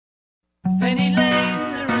Penny Lane,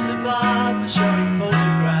 there is a barber showing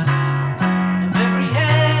photographs of every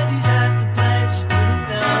head he's had the pleasure to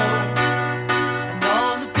know, and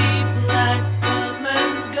all the people that come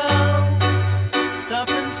and go stop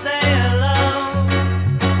and say hello.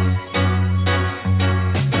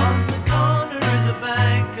 On the corner is a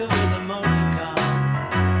banker with a motor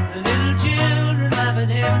car, the little children laugh at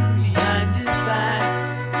him behind his back,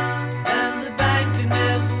 and the banker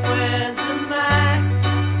never wears a mask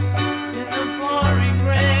in the pouring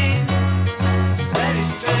rain. Very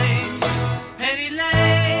strange. Penny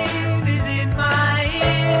Lane is in my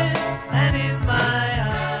ears and in my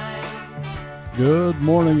eyes. Good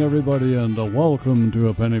morning, everybody, and welcome to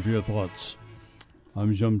A Penny for Your Thoughts.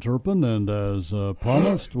 I'm Jim Turpin, and as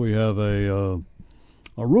promised, we have a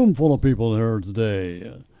room full of people here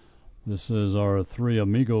today. This is our three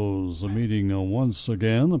amigos meeting once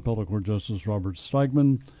again. Appellate Court Justice Robert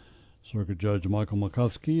Steigmann, Circuit Judge Michael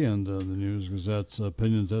McCuskey, and the News-Gazette's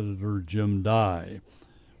opinions editor Jim Dey.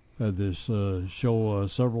 We've had this show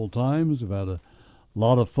several times. We've had a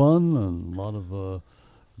lot of fun and a lot of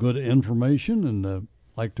good information, and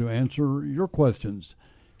like to answer your questions.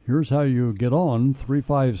 Here's how you get on,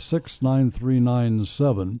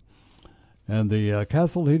 356-9397. And the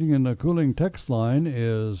Castle Heating and Cooling text line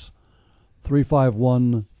is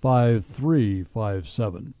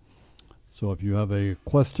 351-5357. So if you have a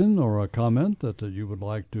question or a comment that you would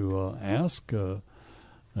like to ask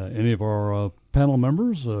any of our panel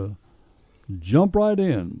members, jump right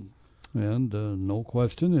in. And no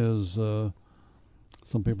question is,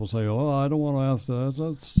 some people say, oh, I don't want to ask that.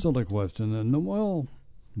 That's a silly question. And, well,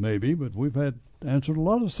 maybe, but we've answered a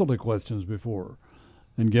lot of silly questions before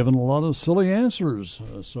and given a lot of silly answers.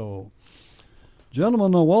 So,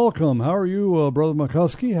 gentlemen, welcome. How are you, Brother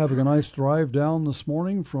McCuskey? Having a nice drive down this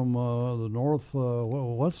morning from the north,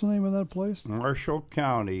 what's the name of that place? Marshall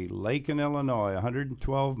County, Lakin, Illinois,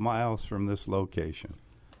 112 miles from this location.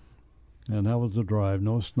 And how was the drive?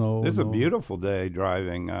 No snow? This is a beautiful day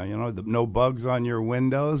driving. No bugs on your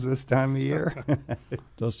windows this time of year.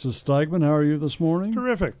 Justice Steigmann, how are you this morning?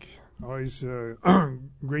 Terrific. Always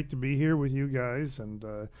great to be here with you guys. And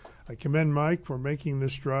I commend Mike for making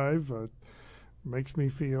this drive. Makes me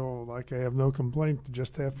feel like I have no complaint to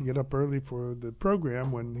just have to get up early for the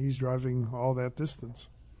program when he's driving all that distance.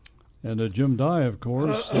 And Jim Dey, of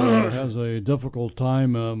course, has a difficult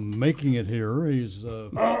time making it here. He's,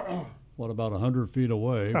 about 100 feet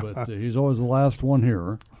away, but he's always the last one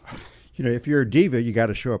here. You know, if you're a diva, you got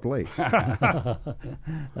to show up late. A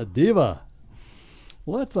diva.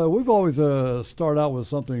 Well, that's we've always start out with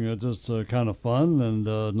something just kind of fun and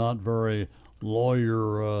not very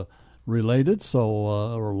lawyer related,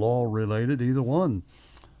 or law related, either one.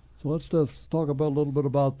 So let's just talk about a little bit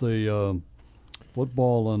about the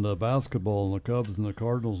football and basketball and the Cubs and the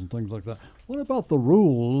Cardinals and things like that. What about the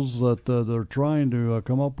rules that they're trying to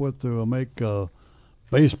come up with to make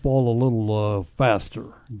baseball a little faster?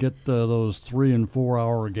 Get those 3 and 4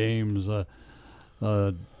 hour games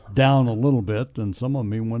down a little bit, and some of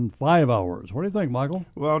them even went 5 hours. What do you think, Michael?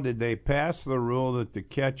 Well, did they pass the rule that the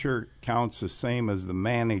catcher counts the same as the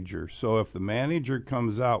manager? So if the manager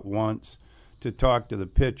comes out once to talk to the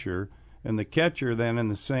pitcher, and the catcher then in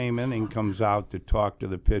the same inning comes out to talk to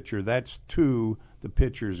the pitcher, that's 2, the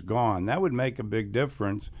pitcher's gone. That would make a big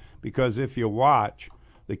difference, because if you watch,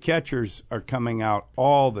 the catchers are coming out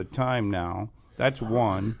all the time now. That's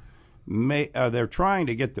 1. They're trying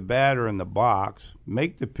to get the batter in the box,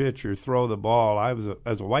 make the pitcher throw the ball.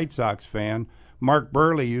 As a White Sox fan, Mark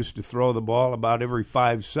Burley used to throw the ball about every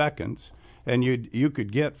 5 seconds, and you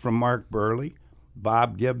could get from Mark Burley,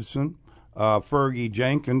 Bob Gibson, Fergie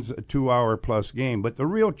Jenkins, a 2-hour-plus game. But the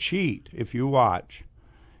real cheat, if you watch,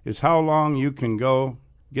 is how long you can go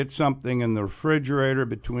get something in the refrigerator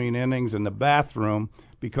between innings and the bathroom,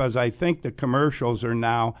 because I think the commercials are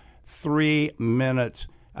now 3 minutes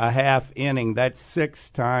a half inning. That's 6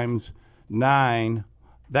 times 9.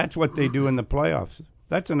 That's what they do in the playoffs.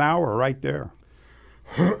 That's an hour right there.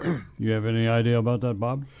 You have any idea about that,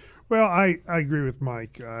 Bob? Well, I agree with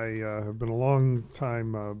Mike. I have been a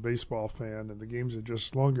long-time baseball fan, and the games are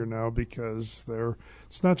just longer now because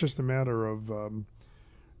it's not just a matter of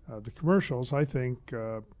the commercials. I think,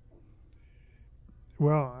 I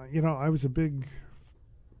was a big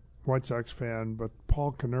White Sox fan, but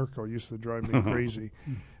Paul Konerko used to drive me crazy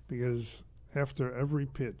because after every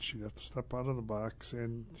pitch, you have to step out of the box.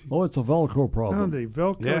 And it's a Velcro problem. The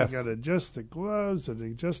Velcro, yes. You got to adjust the gloves and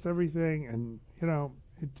adjust everything, and,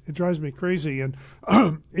 it drives me crazy, and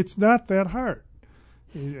it's not that hard.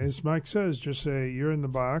 As Mike says, just say you're in the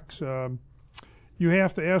box. You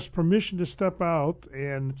have to ask permission to step out,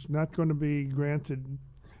 and it's not going to be granted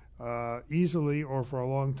easily or for a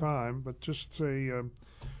long time, but just say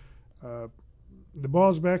the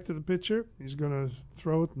ball's back to the pitcher. He's going to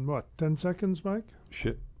throw it in, 10 seconds, Mike?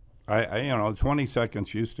 Shit. 20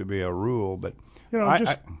 seconds used to be a rule, but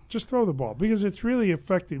just throw the ball because it's really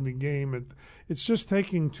affecting the game. It's just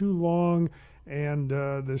taking too long, and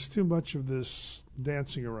there's too much of this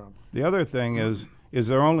dancing around. The other thing is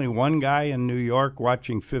there only one guy in New York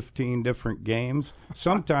watching 15 different games?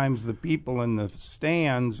 Sometimes the people in the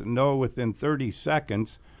stands know within 30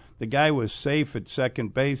 seconds the guy was safe at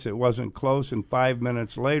second base. It wasn't close, and 5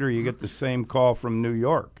 minutes later you get the same call from New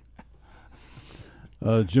York.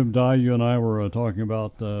 Jim Dey, you and I were talking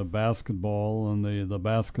about basketball and the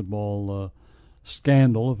basketball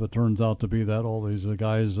scandal, if it turns out to be that. All these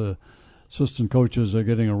guys, assistant coaches, are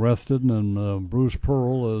getting arrested, and Bruce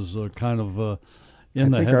Pearl is kind of in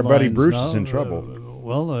the headlines. I think our buddy Bruce now. is in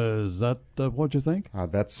trouble. Is that what you think?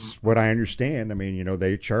 That's what I understand. I mean,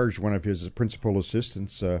 they charged one of his principal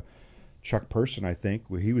assistants, Chuck Person, I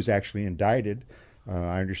think. He was actually indicted.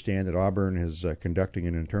 I understand that Auburn is conducting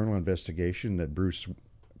an internal investigation, that Bruce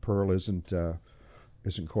Pearl isn't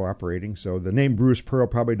cooperating. So the name Bruce Pearl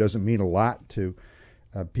probably doesn't mean a lot to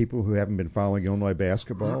people who haven't been following Illinois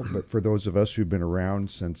basketball, but for those of us who've been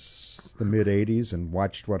around since the mid-'80s and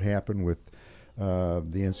watched what happened with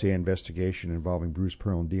the NCAA investigation involving Bruce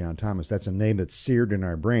Pearl and Deion Thomas, that's a name that's seared in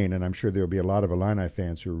our brain, and I'm sure there'll be a lot of Illini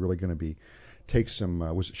fans who are really going to take some.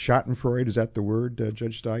 Was it Schadenfreude? Is that the word,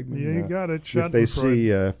 Judge Steigmann? Yeah, you got it.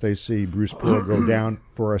 If they see Bruce Pearl go down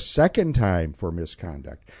for a second time for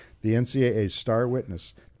misconduct, the NCAA star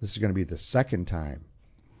witness, this is going to be the second time.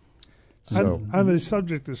 So, on the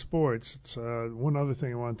subject of sports, it's one other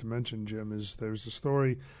thing I wanted to mention, Jim, is there's a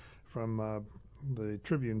story from the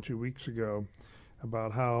Tribune 2 weeks ago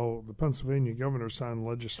about how the Pennsylvania governor signed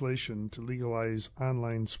legislation to legalize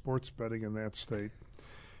online sports betting in that state.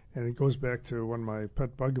 And it goes back to one of my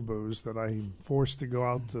pet bugaboos that I'm forced to go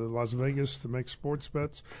out to Las Vegas to make sports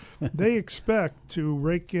bets. They expect to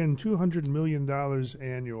rake in $200 million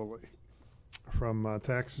annually from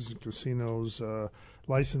taxes and casinos,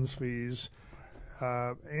 license fees.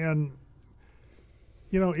 And,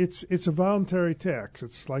 it's a voluntary tax.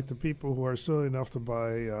 It's like the people who are silly enough to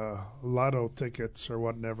buy lotto tickets or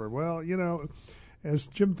whatever. Well, as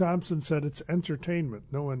Jim Thompson said, it's entertainment.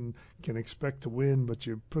 No one can expect to win, but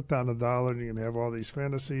you put down $1 and you can have all these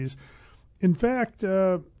fantasies. In fact,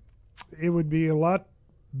 it would be a lot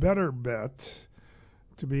better bet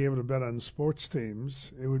to be able to bet on sports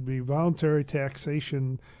teams. It would be voluntary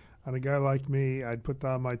taxation on a guy like me. I'd put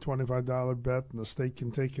down my $25 bet, and the state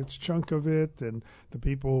can take its chunk of it, and the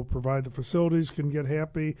people who provide the facilities can get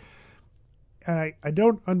happy. And I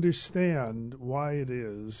don't understand why it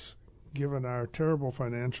is, given our terrible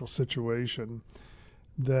financial situation,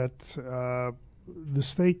 that the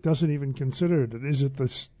state doesn't even consider it. Is it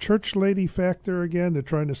the church lady factor again? They're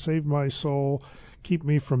trying to save my soul, keep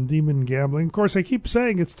me from demon gambling. Of course, I keep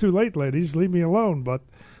saying it's too late, ladies, leave me alone, but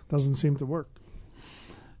it doesn't seem to work.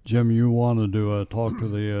 Jim, you wanted to talk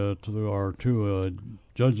to our two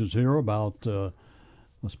judges here about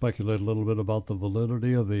speculate a little bit about the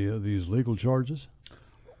validity of these legal charges.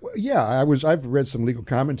 Well, yeah, I've read some legal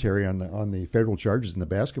commentary on the federal charges in the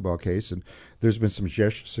basketball case, and there's been some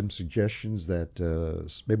suggestions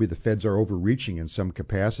that maybe the feds are overreaching in some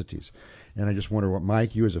capacities. And I just wonder what,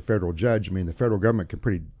 Mike, you as a federal judge, I mean, the federal government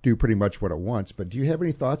can do pretty much what it wants, but do you have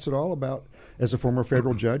any thoughts at all about, as a former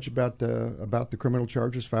federal judge, about the criminal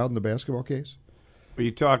charges filed in the basketball case? Are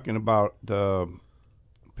you talking about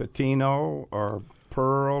Patino or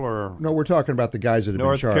Pearl or no? We're talking about the guys that have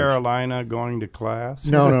North been charged. Carolina going to class.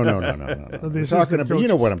 No. We're talking about, you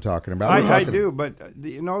know what I'm talking about. I do, but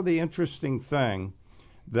the interesting thing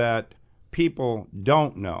that people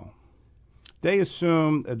don't know, they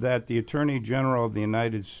assume that the Attorney General of the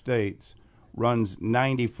United States runs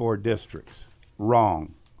 94 districts.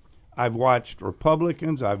 Wrong. I've watched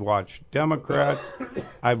Republicans. I've watched Democrats.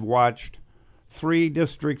 I've watched 3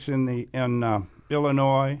 districts in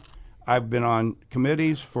Illinois. I've been on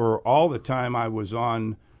committees for all the time I was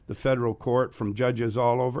on the federal court, from judges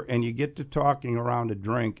all over, and you get to talking around a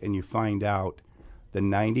drink and you find out the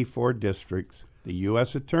 94 districts, the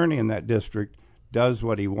U.S. attorney in that district does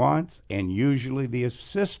what he wants, and usually the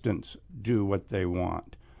assistants do what they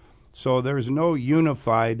want. So there's no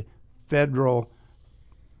unified federal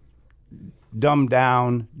dumb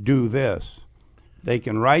down, do this. They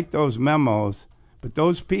can write those memos, but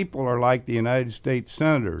those people are like the United States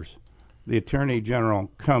senators. The Attorney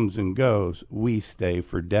General comes and goes. We stay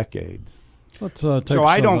for decades. Let's so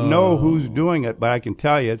I don't know who's doing it, but I can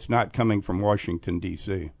tell you it's not coming from Washington,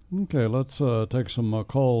 D.C. Okay, let's take some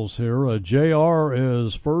calls here. JR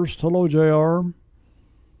is first. Hello, JR.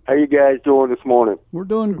 How you guys doing this morning? We're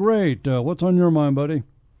doing great. What's on your mind, buddy?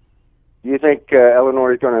 Do you think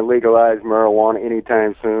Illinois is going to legalize marijuana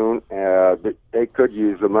anytime soon? They could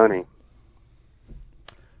use the money.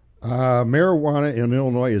 Marijuana in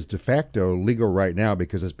Illinois is de facto legal right now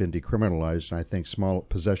because it's been decriminalized, and I think small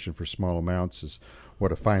possession for small amounts is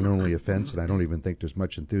a fine-only offense, and I don't even think there's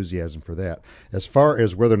much enthusiasm for that. As far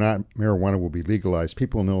as whether or not marijuana will be legalized,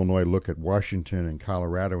 people in Illinois look at Washington and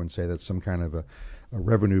Colorado and say that's some kind of a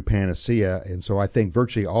revenue panacea, and so I think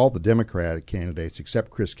virtually all the Democratic candidates, except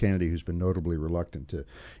Chris Kennedy, who's been notably reluctant to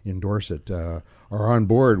endorse it, are on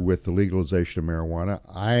board with the legalization of marijuana.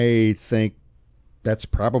 I think that's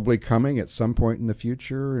probably coming at some point in the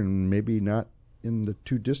future, and maybe not in the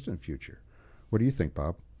too distant future. What do you think,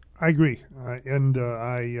 Bob? I agree, and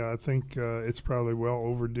I think it's probably well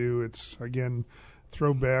overdue. It's, again,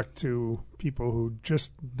 throwback to people who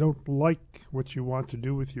just don't like what you want to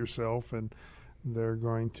do with yourself, and they're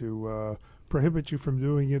going to prohibit you from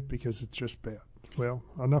doing it because it's just bad. Well,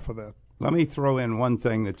 enough of that. Let me throw in one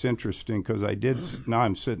thing that's interesting, because now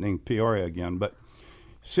I'm sitting in Peoria again, but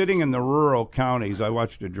sitting in the rural counties, I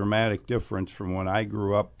watched a dramatic difference from when I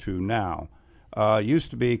grew up to now.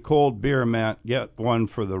 Used to be cold beer meant get one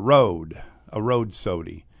for the road, a road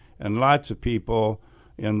sody. And lots of people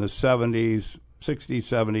in the 70s, 60s,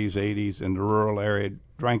 70s, 80s in the rural area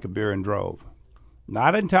drank a beer and drove.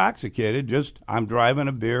 Not intoxicated, just I'm driving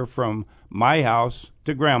a beer from my house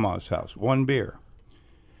to Grandma's house, one beer.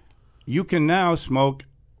 You can now smoke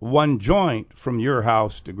one joint from your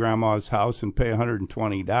house to Grandma's house and pay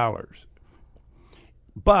 $120.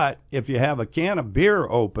 But if you have a can of beer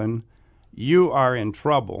open, you are in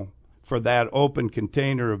trouble for that open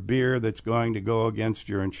container of beer that's going to go against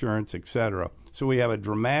your insurance, etc. So we have a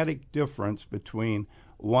dramatic difference between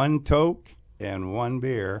one toke and one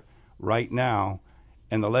beer right now,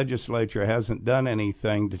 and the legislature hasn't done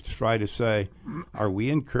anything to try to say, are we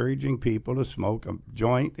encouraging people to smoke a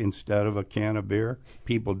joint instead of a can of beer?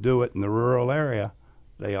 People do it in the rural area.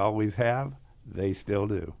 They always have. They still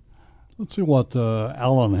do. Let's see what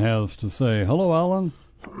Alan has to say. Hello, Alan.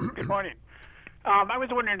 Good morning. I was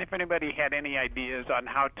wondering if anybody had any ideas on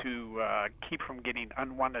how to keep from getting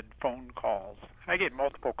unwanted phone calls. I get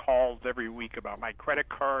multiple calls every week about my credit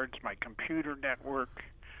cards, my computer network.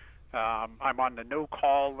 I'm on the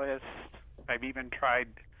no-call list. I've even tried,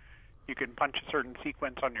 you can punch a certain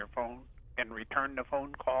sequence on your phone and return the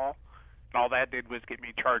phone call. And all that did was get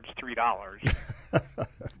me charged $3.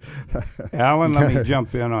 Alan, let me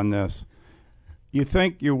jump in on this. You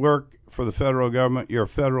think you work for the federal government, you're a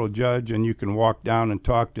federal judge, and you can walk down and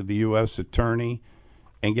talk to the U.S. attorney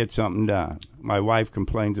and get something done. My wife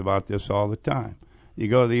complains about this all the time. You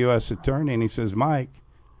go to the U.S. attorney, and he says, Mike,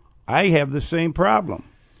 I have the same problem.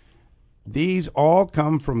 These all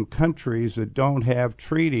come from countries that don't have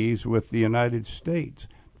treaties with the United States.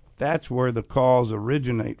 That's where the calls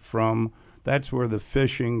originate from. That's where the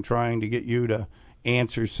phishing, trying to get you to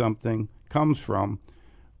answer something, comes from.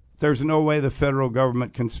 There's no way the federal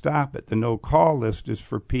government can stop it. The no-call list is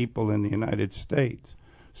for people in the United States.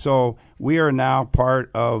 So we are now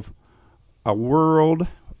part of a world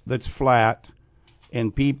that's flat,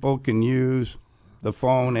 and people can use the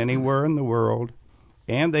phone anywhere in the world,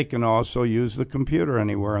 and they can also use the computer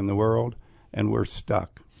anywhere in the world, and we're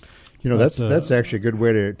stuck. You know, that's actually a good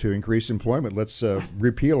way to increase employment. Let's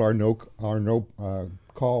repeal our no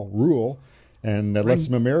call rule. And let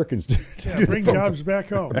some Americans do bring jobs back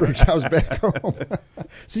home. Bring jobs back home.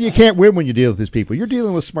 So you can't win when you deal with these people. You're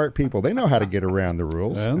dealing with smart people. They know how to get around the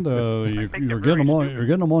rules. And you're getting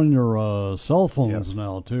them on your cell phones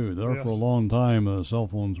now too. There for a long time, cell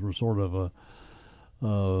phones were sort of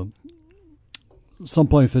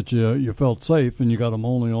someplace that you felt safe, and you got them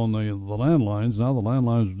only on the landlines. Now the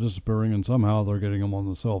landlines are disappearing, and somehow they're getting them on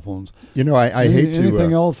the cell phones. You know, I hate to.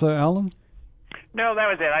 Anything else, Alan? No, that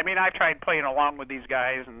was it. I mean, I tried playing along with these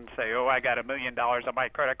guys and say, I got $1 million on my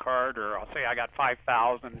credit card, or I'll say I got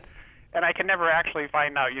 $5,000, and I can never actually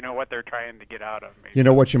find out, what they're trying to get out of me. You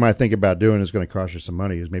know, what you might think about doing is going to cost you some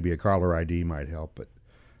money. Is maybe a caller ID might help, but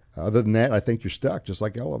other than that, I think you're stuck, just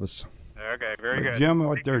like Elvis. Okay, very good. Jim,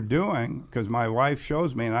 what they're doing, because my wife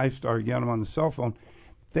shows me, and I started getting them on the cell phone,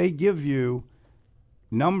 they give you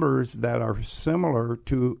numbers that are similar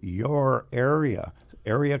to your area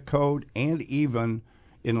code, and even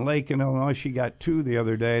in Lake in Illinois, she got two the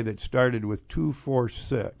other day that started with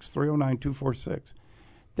 246, 309-246.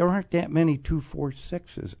 There aren't that many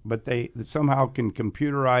 246s, but they somehow can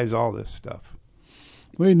computerize all this stuff.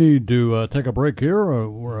 We need to take a break here.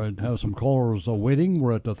 We're have some callers waiting.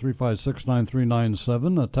 We're at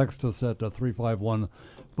 356-9397. Text us at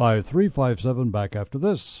 351-5357. Back after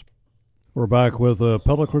this. We're back with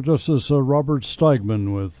Appellate Court Justice Robert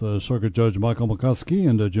Steigmann with Circuit Judge Michael McCuskey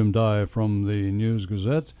and Jim Dey from the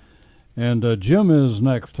News-Gazette. And Jim is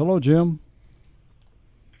next. Hello, Jim.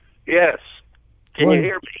 Yes. Can you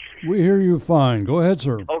hear me? We hear you fine. Go ahead,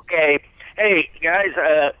 sir. Okay. Hey, guys,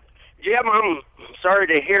 Jim, I'm sorry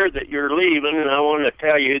to hear that you're leaving, and I want to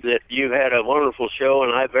tell you that you had a wonderful show,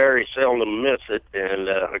 and I very seldom miss it, and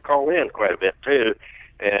I call in quite a bit, too.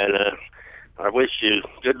 And I wish you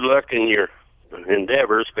good luck in your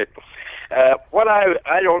endeavors. But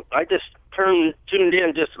I just tuned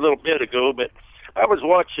in just a little bit ago, but I was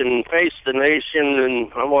watching Face the Nation,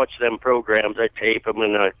 and I watch them programs. I tape them,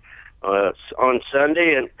 and on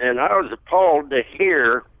Sunday, and I was appalled to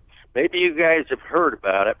hear. Maybe you guys have heard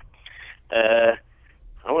about it. I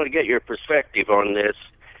want to get your perspective on this.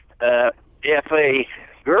 If a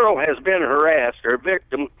girl has been harassed or a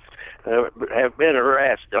victim have been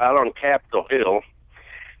harassed out on Capitol Hill,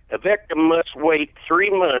 a victim must wait 3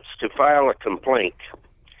 months to file a complaint.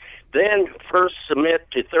 Then first submit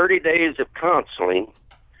to 30 days of counseling,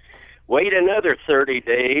 wait another 30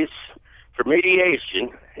 days for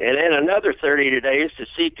mediation, and then another 30 days to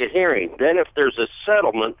seek a hearing. Then if there's a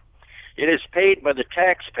settlement, it is paid by the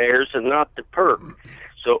taxpayers and not the PERC.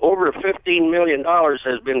 So over $15 million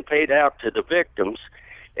has been paid out to the victims,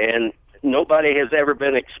 and nobody has ever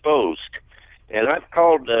been exposed. And I've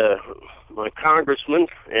called my congressman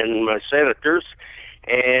and my senators,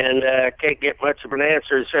 and can't get much of an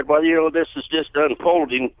answer. They said, well, this is just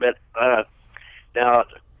unfolding. But now,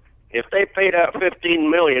 if they paid out $15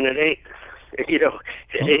 million, it ain't,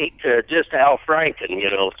 just Al Franken,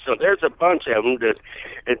 So there's a bunch of them.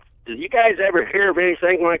 Did you guys ever hear of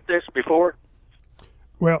anything like this before?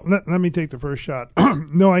 Well, let me take the first shot.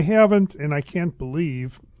 No, I haven't, and I can't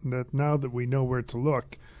believe that now that we know where to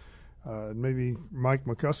look, maybe Mike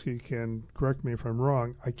McCuskey can correct me if I'm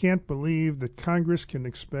wrong, I can't believe that Congress can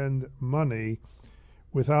expend money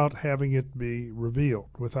without having it be revealed,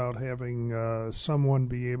 without having someone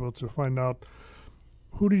be able to find out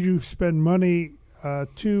who did you spend money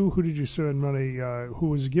to, who did you spend money, who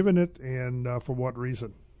was given it, and for what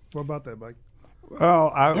reason. What about that, Mike?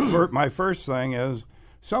 Well, my first thing is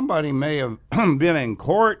somebody may have been in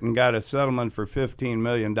court and got a settlement for $15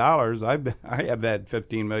 million. I have had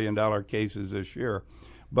 $15 million cases this year.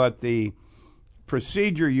 But the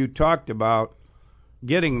procedure you talked about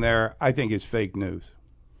getting there, I think is fake news.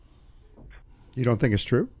 You don't think it's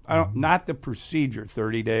true? Not the procedure,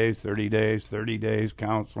 30 days,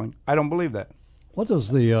 counseling. I don't believe that. What does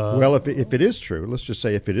the well, if it is true, let's just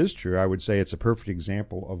say if it is true, I would say it's a perfect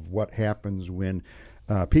example of what happens when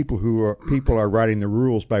people are writing the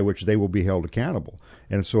rules by which they will be held accountable.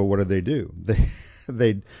 And so, what do?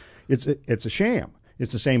 It's a sham.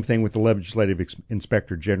 It's the same thing with the legislative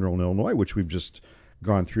inspector general in Illinois, which we've just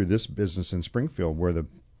gone through this business in Springfield, where the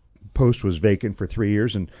post was vacant for 3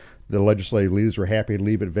 years, and the legislative leaders were happy to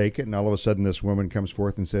leave it vacant, and all of a sudden this woman comes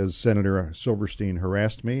forth and says, Senator Silverstein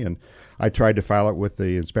harassed me, and I tried to file it with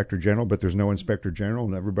the inspector general, but there's no inspector general,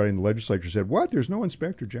 and everybody in the legislature said, what, there's no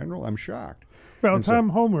inspector general? I'm shocked. Well, and Tom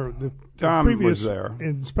Homer, the previous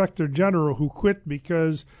inspector general who quit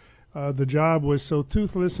because the job was so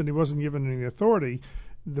toothless and he wasn't given any authority,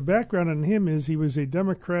 the background on him is he was a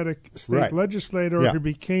Democratic state legislator who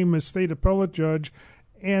became a state appellate judge,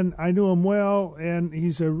 and I knew him well, and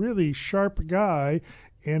he's a really sharp guy,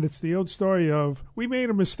 and it's the old story of, we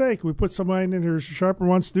made a mistake. We put somebody in here who's sharp and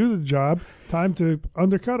wants to do the job. Time to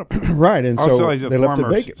undercut him. Right, and also, so he's a they left it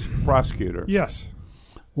former vacant. prosecutor. Yes.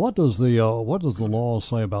 What does the law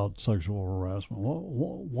say about sexual harassment?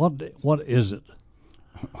 What is it?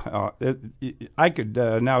 I could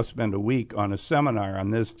now spend a week on a seminar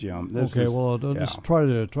on this, Jim. Just try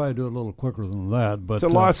to do it a little quicker than that. But it's a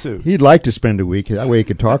lawsuit. He'd like to spend a week. That way he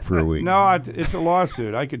could talk for a week. No, it's a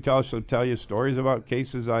lawsuit. I could also tell you stories about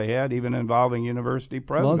cases I had, even involving university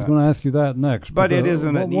presidents. Well, I was going to ask you that next. But it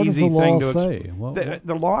isn't an easy thing to say.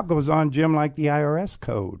 The law goes on, Jim, like the IRS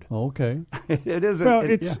code. Okay. It isn't. Well,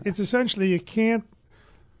 it's essentially you can't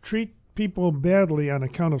treat people badly on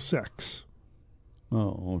account of sex.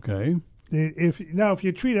 Oh, okay. If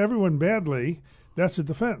you treat everyone badly, that's a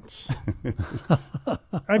defense.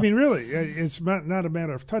 I mean, really, it's not a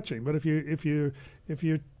matter of touching. But if you're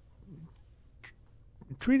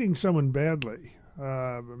treating someone badly,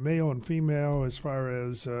 male and female, as far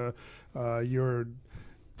as your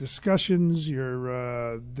discussions,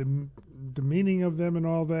 your the meaning of them, and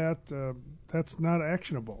all that, that's not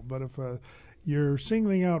actionable. But if you're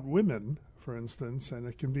singling out women for instance, and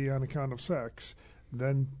it can be on account of sex,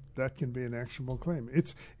 then that can be an actionable claim.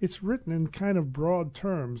 It's written in kind of broad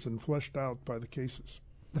terms and fleshed out by the cases.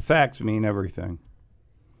 The facts mean everything.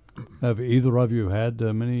 Have either of you had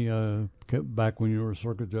many back when you were a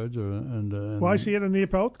circuit judge? Well, I see it in the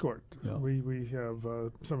appellate court. Yeah. We have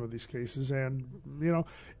some of these cases, and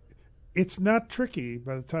it's not tricky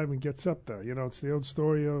by the time it gets up there. It's the old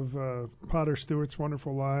story of Potter Stewart's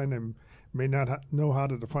wonderful line, and may not know how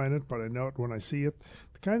to define it, but I know it when I see it.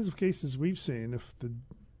 The kinds of cases we've seen, if the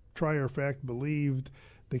trier of fact believed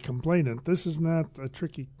the complainant, this is not a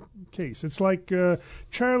tricky case. It's like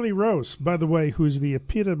Charlie Rose, by the way, who's the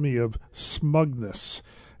epitome of smugness.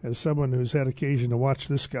 As someone who's had occasion to watch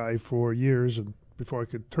this guy for years and before I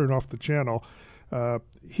could turn off the channel,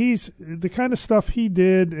 he's the kind of stuff he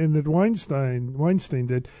did and that Weinstein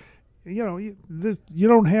did. You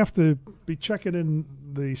don't have to be checking in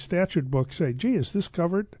the statute book, say, gee, is this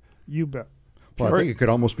covered? You bet. Well, I think it could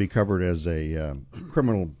almost be covered as a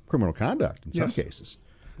criminal conduct in some cases,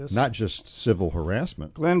 not just civil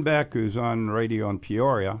harassment. Glenn Beck, who's on radio in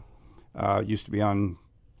Peoria, used to be on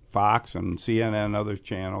Fox and CNN and other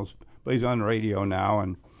channels, but he's on radio now,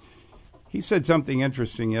 and he said something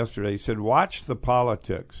interesting yesterday. He said, watch the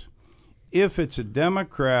politics. If it's a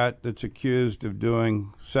Democrat that's accused of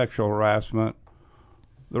doing sexual harassment,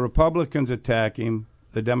 the Republicans attack him,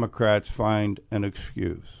 the Democrats find an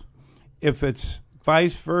excuse. If it's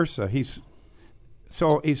vice versa, he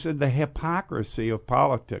said the hypocrisy of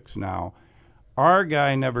politics now. Our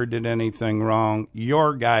guy never did anything wrong.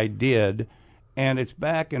 Your guy did. And it's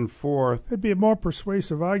back and forth. It'd be a more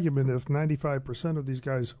persuasive argument if 95% of these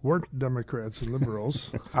guys weren't Democrats and liberals.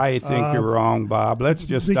 I think you're wrong, Bob. Let's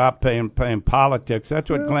just stop playing politics. That's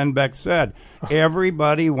what Glenn Beck said.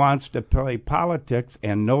 Everybody wants to play politics,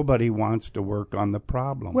 and nobody wants to work on the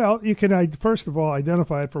problem. Well, you can, first of all,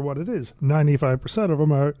 identify it for what it is. 95% of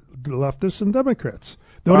them are leftists and Democrats.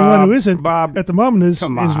 The only one who isn't Bob, at the moment is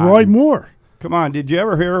Roy Moore. Come on. Did you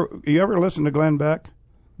ever listen to Glenn Beck?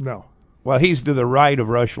 No. Well, he's to the right of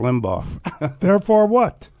Rush Limbaugh. Therefore,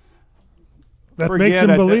 what? That makes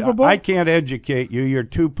him believable? I can't educate you. You're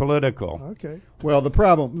too political. Okay. Well, the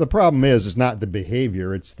problem is not the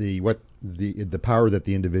behavior; it's the power that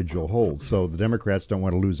the individual holds. So the Democrats don't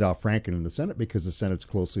want to lose Al Franken in the Senate because the Senate's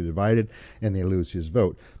closely divided, and they lose his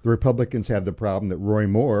vote. The Republicans have the problem that Roy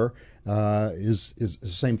Moore is the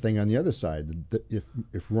same thing on the other side.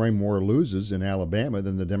 If Roy Moore loses in Alabama,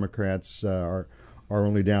 then the Democrats are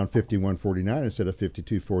only down 51-49 instead of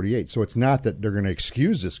 52-48. So it's not that they're going to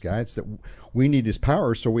excuse this guy. It's that we need his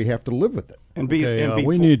power, so we have to live with it.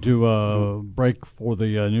 We need to break for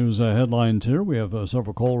the news headlines here. We have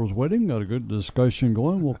several callers waiting. Got a good discussion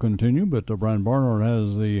going. We'll continue, but Brian Barnard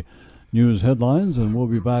has the news headlines, and we'll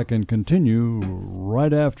be back and continue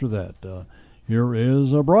right after that. Here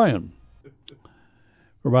is Brian.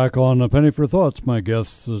 We're back on Penny for Thoughts. My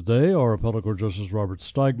guests today are Appellate Court Justice Robert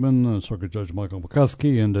Steigmann, Circuit Judge Michael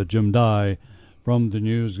McCuskey, and Jim Dey from the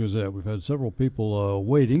News-Gazette. We've had several people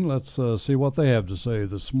waiting. Let's see what they have to say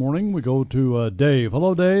this morning. We go to Dave.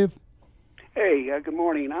 Hello, Dave. Hey, good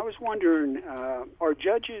morning. I was wondering, are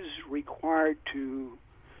judges required to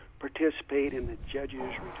participate in the judges'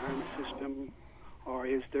 retirement system, or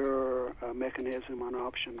is there a mechanism, an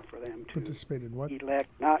option for them to participate in what?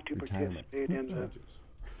 Elect not to participate in the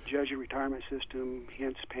judge retirement system,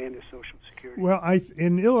 hence paying the Social Security? Well,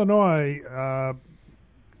 in Illinois,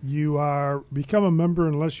 you become a member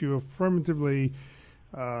unless you affirmatively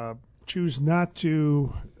choose not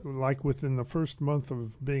to, like within the first month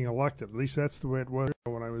of being elected. At least that's the way it was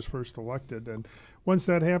when I was first elected. And once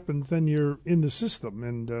that happens, then you're in the system,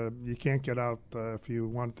 and you can't get out if you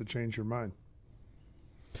want to change your mind.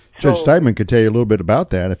 Judge Steigmann could tell you a little bit about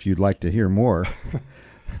that if you'd like to hear more.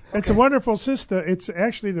 It's a wonderful system. It's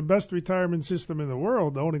actually the best retirement system in the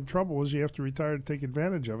world. The only trouble is you have to retire to take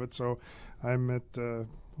advantage of it. So I'm at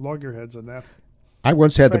loggerheads on that. I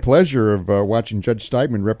once had the pleasure of watching Judge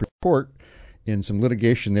Steigmann represent court in some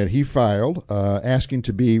litigation that he filed asking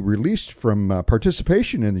to be released from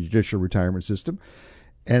participation in the judicial retirement system.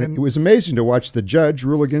 And it was amazing to watch the judge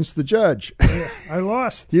rule against the judge. I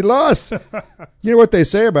lost. He lost. You know what they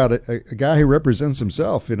say about it? A guy who represents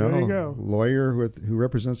himself, There you go. A lawyer who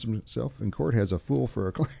represents himself in court has a fool for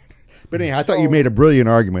a client. But anyhow, I thought you made a brilliant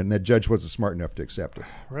argument, and that judge wasn't smart enough to accept it.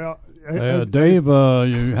 Well, Dave,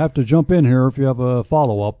 you have to jump in here if you have a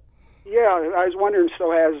follow-up. Yeah, I was wondering,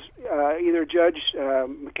 so has either Judge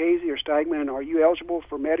McCasey or Steigmann, are you eligible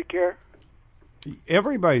for Medicare?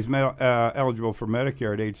 Everybody's eligible for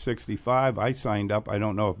Medicare at age 65. I signed up. I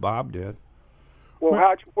don't know if Bob did. Well,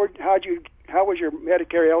 how was your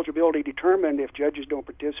Medicare eligibility determined if judges don't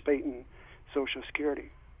participate in Social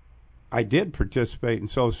Security? I did participate in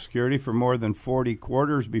Social Security for more than 40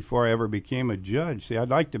 quarters before I ever became a judge. See, I'd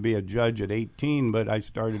like to be a judge at 18, but I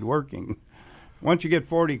started working. Once you get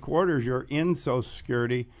 40 quarters, you're in Social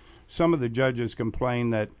Security. Some of the judges complain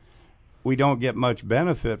that we don't get much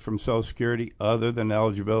benefit from Social Security other than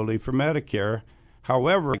eligibility for Medicare.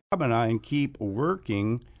 However, Bob and I keep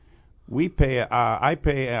working. I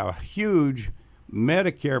pay a huge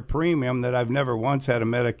Medicare premium that I've never once had a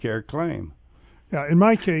Medicare claim. Yeah, in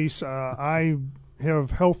my case, I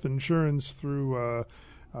have health insurance through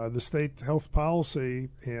the state health policy,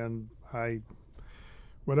 and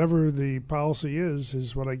whatever the policy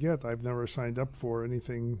is what I get. I've never signed up for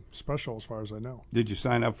anything special as far as I know. Did you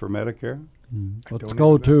sign up for Medicare? Let's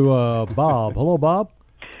go to Bob. Hello, Bob.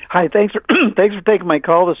 Hi, thanks for taking my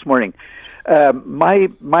call this morning.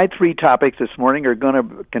 My three topics this morning are going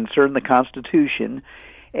to concern the Constitution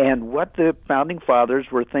and what the Founding Fathers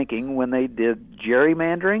were thinking when they did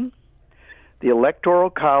gerrymandering, the Electoral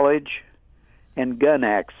College, and gun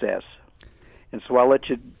access. And so I'll let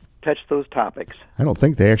you touch those topics. I don't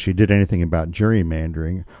think they actually did anything about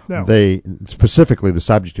gerrymandering. No. They, specifically the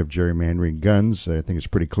subject of gerrymandering, guns, I think it's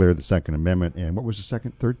pretty clear, the Second Amendment. And what was the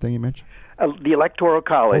third thing you mentioned? The Electoral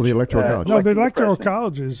College. Oh, the Electoral College. No, the Electoral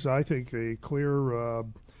College is, I think, a clear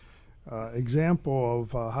example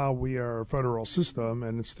of how we are a federal system,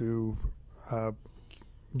 and it's to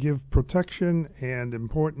give protection and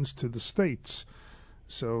importance to the states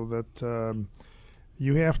so that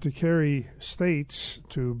you have to carry states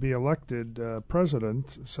to be elected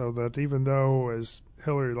president, so that even though, as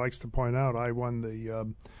Hillary likes to point out, I won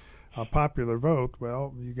the popular vote,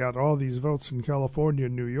 well, you got all these votes in California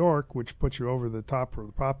and New York, which puts you over the top of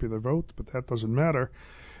the popular vote, but that doesn't matter.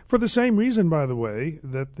 For the same reason, by the way,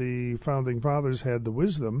 that the Founding Fathers had the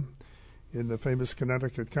wisdom in the famous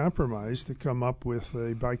Connecticut Compromise to come up with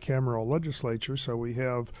a bicameral legislature, so we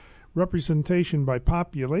have representation by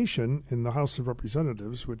population in the House of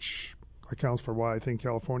Representatives, which accounts for why I think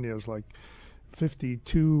California is like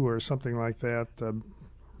 52 or something like that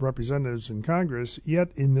representatives in Congress. Yet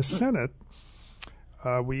in the Senate,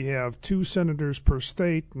 we have 2 senators per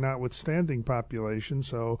state, notwithstanding population.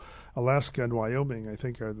 So Alaska and Wyoming, I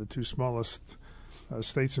think, are the 2 smallest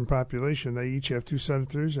states in population. They each have 2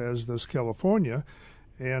 senators, as does California.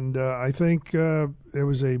 And I think it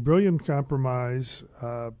was a brilliant compromise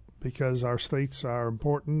because our states are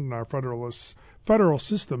important and our federal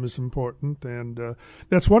system is important. And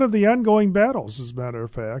that's one of the ongoing battles, as a matter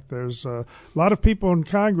of fact. There's a lot of people in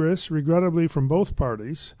Congress, regrettably from both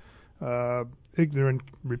parties, ignorant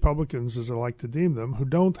Republicans, as I like to deem them, who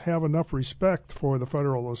don't have enough respect for the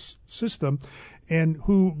federalist system and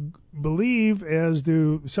who believe, as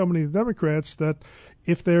do so many Democrats, that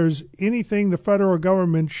if there's anything the federal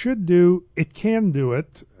government should do, it can do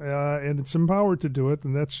it, and it's empowered to do it,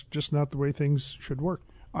 and that's just not the way things should work.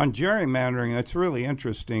 On gerrymandering, it's really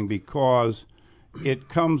interesting because it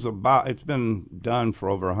comes about, it's been done for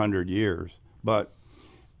over 100 years, but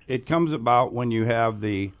it comes about when you have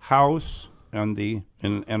the House and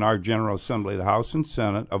in our General Assembly, the House and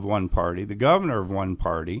Senate of one party, the governor of one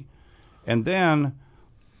party, and then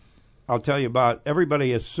I'll tell you about,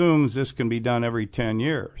 everybody assumes this can be done every 10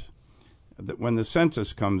 years, that when the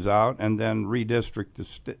census comes out, and then redistrict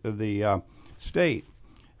the state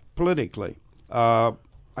politically.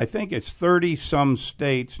 I think it's 30-some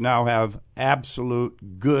states now have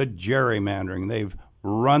absolute good gerrymandering. They've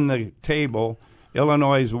run the table.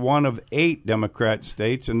 Illinois is one of 8 Democrat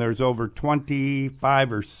states, and there's over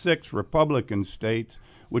 25 or 6 Republican states,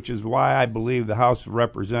 which is why I believe the House of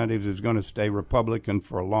Representatives is going to stay Republican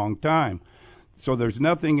for a long time. So there's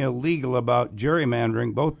nothing illegal about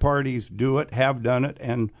gerrymandering. Both parties do it, have done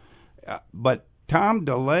it, but Tom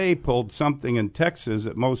DeLay pulled something in Texas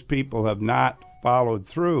that most people have not followed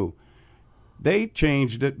through. They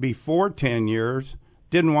changed it before 10 years,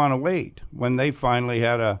 didn't want to wait. When they finally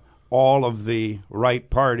had all of the right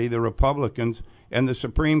party, the Republicans, and the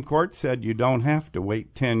Supreme Court said you don't have to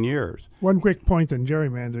wait 10 years. One quick point on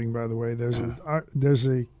gerrymandering, by the way. There's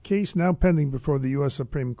a case now pending before the U.S.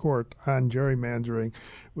 Supreme Court on gerrymandering,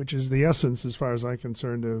 which is the essence, as far as I'm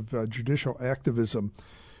concerned, of judicial activism.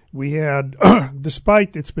 We had,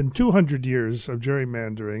 despite it's been 200 years of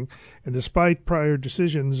gerrymandering, and despite prior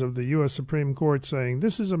decisions of the U.S. Supreme Court saying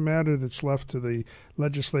this is a matter that's left to the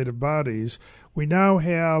legislative bodies, we now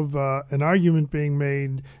have an argument being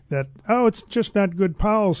made that, it's just not good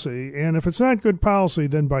policy. And if it's not good policy,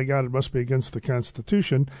 then by God, it must be against the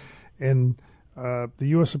Constitution. And the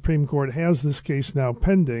U.S. Supreme Court has this case now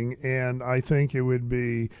pending, and I think it would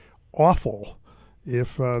be awful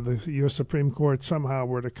if the U.S. Supreme Court somehow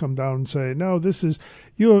were to come down and say, no, this is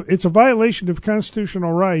it's a violation of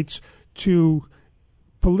constitutional rights to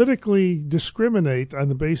politically discriminate on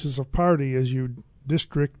the basis of party as you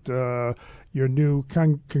district your new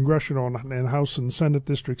congressional and House and Senate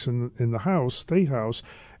districts in the House, State House.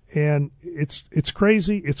 And it's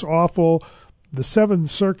crazy. It's awful. The Seventh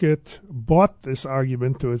Circuit bought this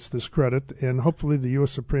argument to its discredit, and hopefully the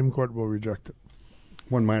U.S. Supreme Court will reject it.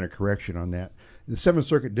 One minor correction on that. The Seventh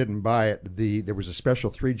Circuit didn't buy it. There was a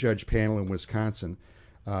special 3-judge panel in Wisconsin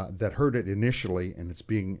that heard it initially, and it's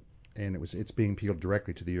being appealed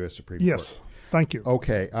directly to the U.S. Supreme Court. Yes, thank you.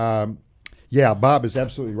 Okay. Yeah, Bob is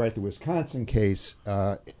absolutely right. The Wisconsin case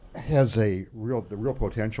has the real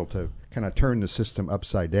potential to kind of turn the system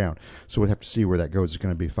upside down. So we'll have to see where that goes. It's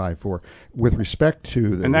going to be 5-4. With respect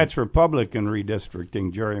to and that's Republican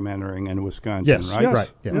redistricting, gerrymandering in Wisconsin, yes, right? Yes,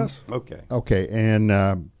 right. Yeah. Yes. Okay. Okay,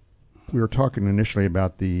 and we were talking initially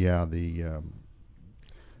about the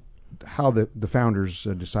how the founders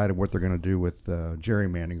decided what they're going to do with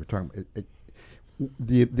gerrymandering. We're talking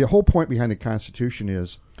the whole point behind the Constitution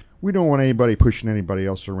is we don't want anybody pushing anybody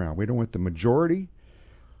else around. We don't want the majority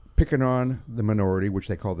picking on the minority, which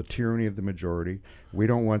they call the tyranny of the majority. We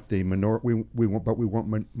don't want the minority. We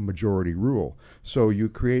want majority rule. So you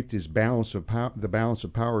create this balance of the balance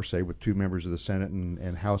of power, say, with 2 members of the Senate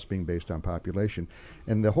and House being based on population.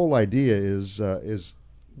 And the whole idea is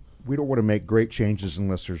we don't want to make great changes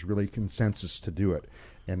unless there's really consensus to do it.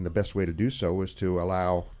 And the best way to do so is to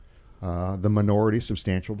allow the minority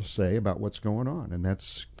substantial to say about what's going on, and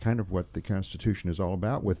that's kind of what the Constitution is all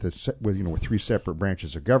about. With 3 separate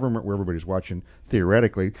branches of government, where everybody's watching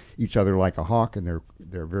theoretically each other like a hawk, and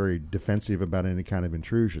they're very defensive about any kind of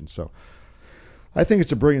intrusion. So, I think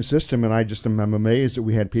it's a brilliant system, and I'm amazed that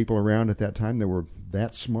we had people around at that time that were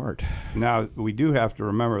that smart. Now we do have to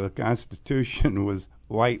remember the Constitution was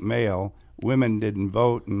white male. Women didn't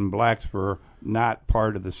vote, and blacks were not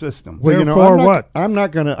part of the system. Well, I'm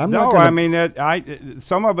not going to. I mean,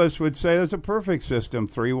 some of us would say it's a perfect system.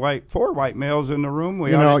 4 white males in the room.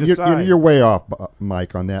 We ought to decide. You're way off,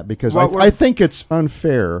 Mike, on that, because I think it's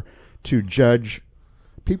unfair to judge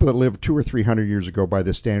people that lived 200 or 300 years ago by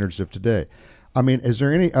the standards of today. I mean, is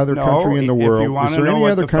there any other country in the world? Is there any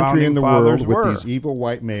other country in the world with these evil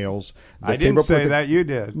white males? I didn't say that. You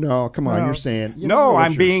did. No, come on. You're saying no.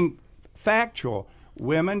 I'm being factual.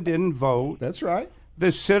 Women didn't vote. That's right.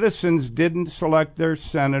 The citizens didn't select their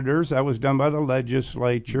senators. That was done by the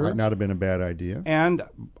legislature. Might not have been a bad idea. And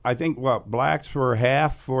I think, blacks were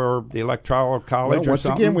half for the Electoral College or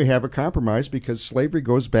something. Once again, we have a compromise because slavery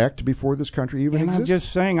goes back to before this country even existed. I'm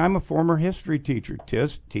just saying, I'm a former history teacher.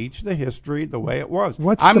 Teach the history the way it was.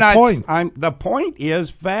 What's the point? The point is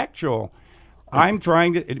factual. I'm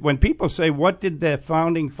trying to, when people say, what did the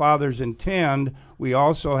Founding Fathers intend, we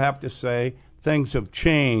also have to say, things have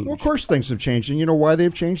changed. Well, of course things have changed. And you know why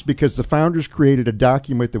they've changed? Because the founders created a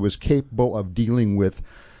document that was capable of dealing with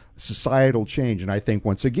societal change. And I think,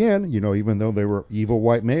 once again, even though they were evil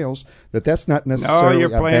white males, that's not necessarily you're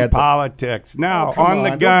playing politics. Now, on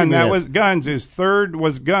the gun, that was guns. His third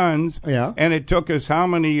was guns. Yeah. And it took us how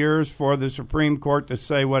many years for the Supreme Court to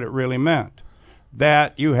say what it really meant?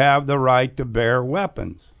 That you have the right to bear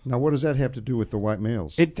weapons. Now, what does that have to do with the white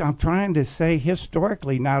males? I'm trying to say,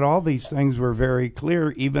 historically, not all these things were very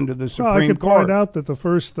clear, even to the Supreme Court. I could point out that the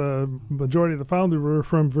first majority of the founders were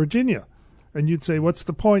from Virginia. And you'd say, what's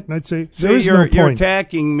the point? And I'd say, there is no point. You're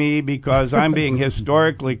attacking me because I'm being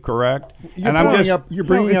historically correct. You're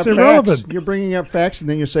bringing up facts. You're bringing up facts, and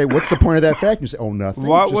then you say, what's the point of that fact? And you say, oh, nothing.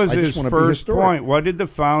 What was his first point? What did the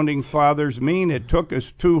Founding Fathers mean? It took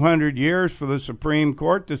us 200 years for the Supreme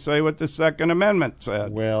Court to say what the Second Amendment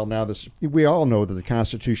said. Well, now, we all know that the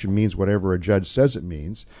Constitution means whatever a judge says it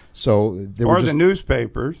means. So the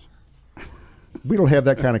newspapers. We don't have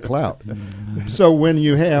that kind of clout. So when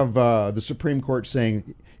you have the Supreme Court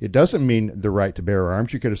saying it doesn't mean the right to bear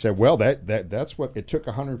arms, you could have said, well, that's what it took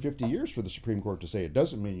 150 years for the Supreme Court to say it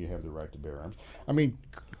doesn't mean you have the right to bear arms. I mean,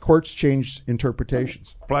 courts changed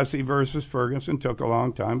interpretations. Plessy versus Ferguson took a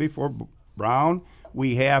long time before Brown.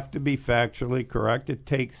 We have to be factually correct. It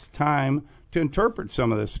takes time to interpret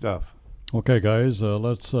some of this stuff. Okay, guys,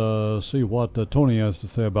 let's see what Tony has to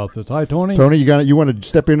say about this. Hi, Tony. Tony, you want to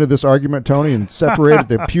step into this argument, Tony, and separate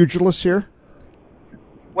the pugilists here?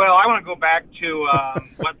 Well, I want to go back to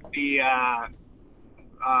what the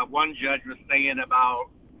one judge was saying about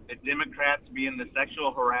the Democrats being the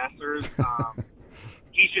sexual harassers.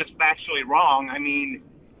 He's just factually wrong. I mean,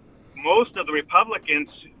 most of the Republicans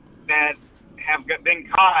that have been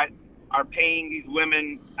caught are paying these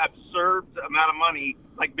women absurd amount of money.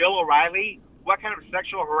 Like Bill O'Reilly, what kind of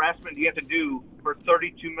sexual harassment do you have to do for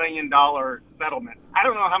 $32 million settlement. I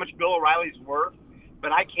don't know how much Bill O'Reilly's worth,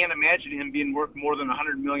 but I can't imagine him being worth more than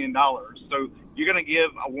 $100 million. So you're going to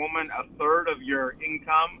give a woman a third of your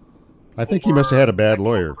income? I think he must have had a bad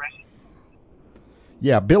lawyer.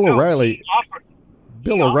 Yeah, Bill O'Reilly.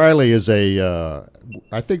 Bill O'Reilly is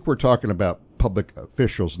I think we're talking about public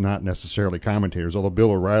officials, not necessarily commentators, although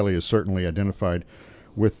Bill O'Reilly is certainly identified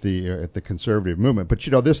with the conservative movement. But,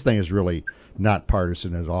 this thing is really not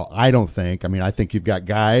partisan at all, I don't think. I mean, I think you've got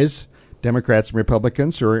guys, Democrats and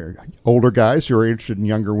Republicans, who are older guys who are interested in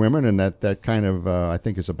younger women, and that kind of, I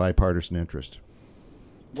think, is a bipartisan interest.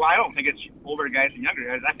 Well, I don't think it's older guys and younger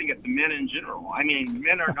guys. I think it's men in general. I mean,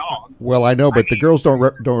 men are dogs. Well, I know, but the girls don't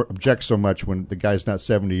object so much when the guy's not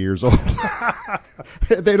 70 years old.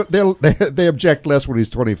 they object less when he's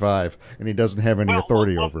 25 and he doesn't have any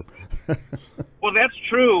authority over them. Well, that's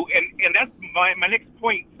true, and that's my next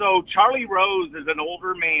point. So Charlie Rose is an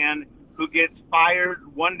older man who gets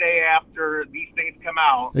fired one day after these things come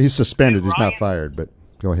out. He's suspended. He's not fired, but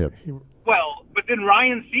go ahead. Well, but then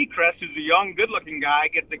Ryan Seacrest, who's a young, good-looking guy,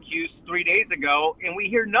 gets accused 3 days ago, and we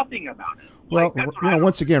hear nothing about it. Well,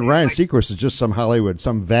 once again, Ryan Seacrest is just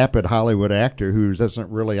some vapid Hollywood actor who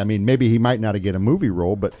doesn't really, I mean, maybe he might not get a movie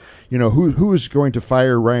role, but, who is going to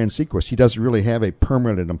fire Ryan Seacrest? He doesn't really have a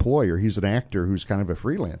permanent employer. He's an actor who's kind of a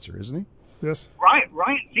freelancer, isn't he? Yes. Ryan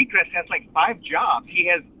Seacrest has like 5 jobs. He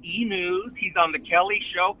has E! News. He's on the Kelly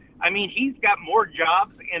Show. I mean, he's got more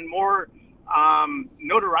jobs and more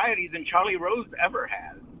notoriety than Charlie Rose ever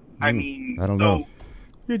has. I mean, I don't know.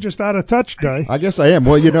 You're just out of touch, Dey. I guess I am.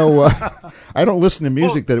 Well, I don't listen to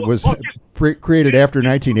music that was created after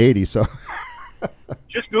 1980, so.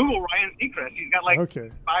 Just Google Ryan Seacrest. He's got 5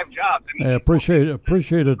 jobs. I mean, I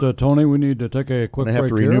appreciate it, Tony. We need to take a quick break. I have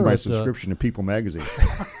to renew here my subscription to People Magazine.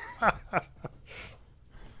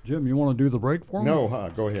 Jim, you want to do the break for me? No,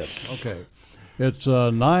 go ahead. Okay. It's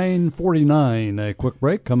 9:49. A quick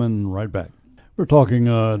break. Coming right back. We're talking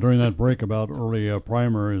during that break about early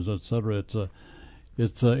primaries, etc.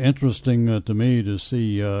 It's interesting to me to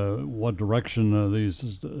see what direction these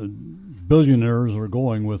billionaires are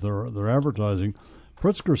going with their advertising.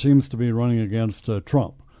 Pritzker seems to be running against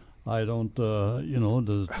Trump. I don't,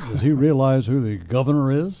 does he realize who the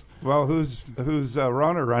governor is? Well, who's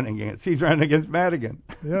Ronna running against? He's running against Madigan.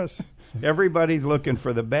 Yes. Everybody's looking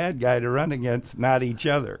for the bad guy to run against, not each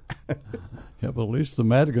other. Yeah, but at least the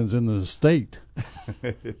Madigan's in the state.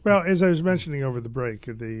 Well, as I was mentioning over the break,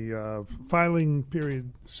 the filing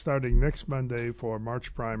period starting next Monday for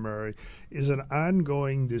March primary is an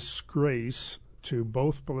ongoing disgrace to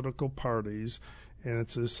both political parties, and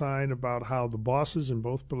it's a sign about how the bosses in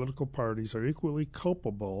both political parties are equally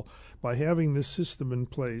culpable by having this system in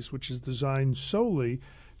place, which is designed solely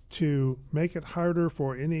to make it harder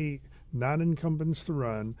for any non-incumbents to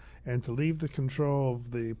run and to leave the control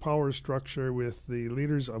of the power structure with the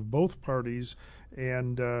leaders of both parties.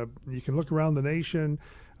 And you can look around the nation.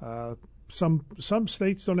 Some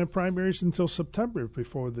states don't have primaries until September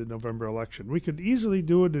before the November election. We could easily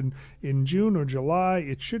do it in June or July.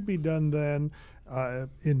 It should be done then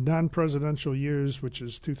in non-presidential years, which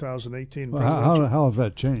is 2018. Well, how has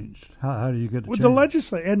that changed? How do you get it with changed? the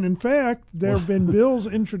legislature? And in fact, there have been bills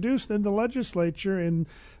introduced in the legislature, and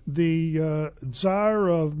the Tsar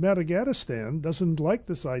of Madagascar doesn't like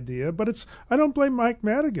this idea. But I don't blame Mike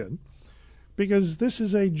Madigan, because this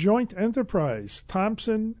is a joint enterprise.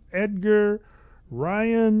 Thompson, Edgar,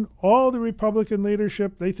 Ryan, all the Republican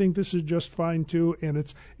leadership, they think this is just fine too, and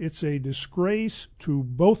it's a disgrace to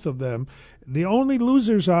both of them. The only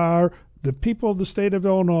losers are the people of the state of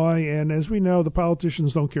Illinois, and as we know, the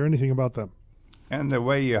politicians don't care anything about them. And the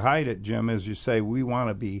way you hide it, Jim, is you say we want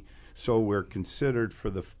to be, so we're considered for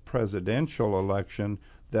the presidential election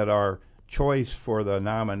that our choice for the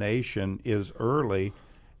nomination is early,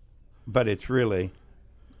 but it's really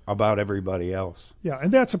about everybody else. Yeah,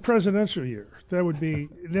 and that's a presidential year.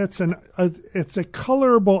 It's a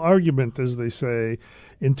colorable argument, as they say,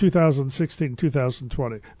 in 2016,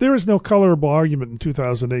 2020. There is no colorable argument in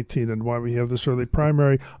 2018 and why we have this early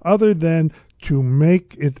primary, other than to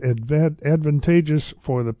make it advantageous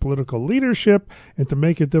for the political leadership and to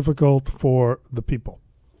make it difficult for the people.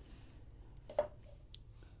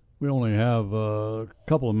 We only have a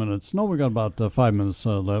couple of minutes. No, we got about 5 minutes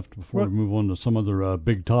left before we move on to some other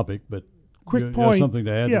big topic. But quick point. You have something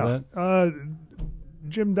to add to that?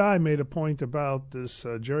 Jim Dey made a point about this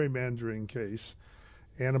gerrymandering case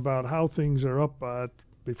and about how things are up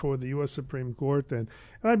before the U.S. Supreme Court. And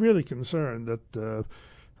I'm really concerned that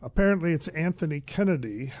apparently it's Anthony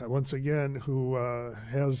Kennedy, once again, who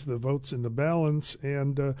has the votes in the balance.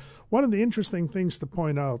 And one of the interesting things to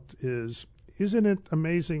point out is, isn't it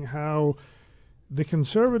amazing how the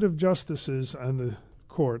conservative justices on the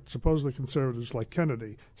court, supposedly conservatives like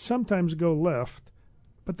Kennedy, sometimes go left,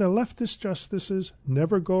 but the leftist justices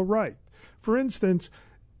never go right. For instance,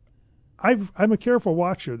 I'm a careful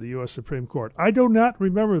watcher of the U.S. Supreme Court. I do not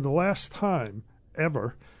remember the last time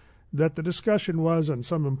ever that the discussion was on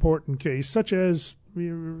some important case, such as the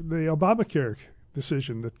Obamacare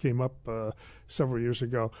decision that came up several years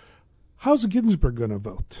ago. How's Ginsburg going to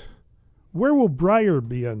vote? Where will Breyer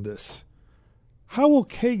be on this? How will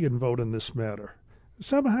Kagan vote on this matter?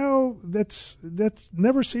 Somehow that's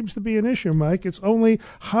never seems to be an issue, Mike. It's only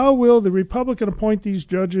how will the Republican appointees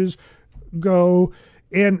judges go.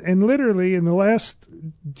 And literally in the last,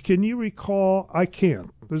 can you recall, I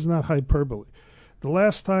can't, this is not hyperbole, the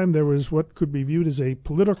last time there was what could be viewed as a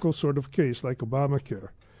political sort of case like Obamacare,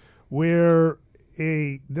 where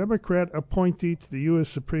a Democrat appointee to the U.S.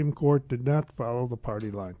 Supreme Court did not follow the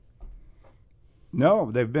party line.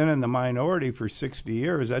 No, they've been in the minority for 60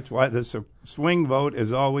 years. That's why the swing vote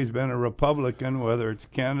has always been a Republican, whether it's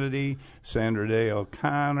Kennedy, Sandra Day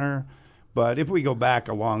O'Connor. But if we go back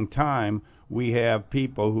a long time, we have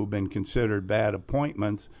people who've been considered bad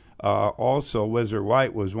appointments. Also, Whizzer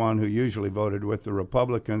White was one who usually voted with the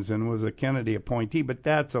Republicans and was a Kennedy appointee, but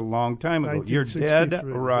that's a long time ago. You're dead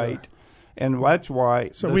right. Yeah. And that's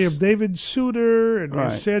why. So we have David Souter, and we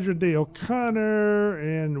have Sandra Day O'Connor,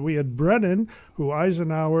 and we had Brennan, who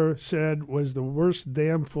Eisenhower said was the worst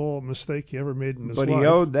damnful mistake he ever made in his life. But he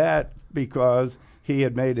owed that because he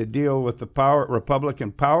had made a deal with the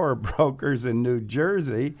Republican power brokers in New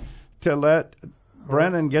Jersey to let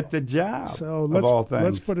Brennan get the job, so of all things.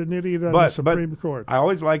 Let's put an idiot on the Supreme Court. I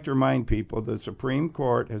always like to remind people the Supreme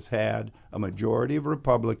Court has had a majority of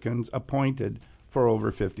Republicans appointed for over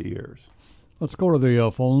 50 years. Let's go to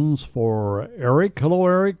the phones for Eric. Hello,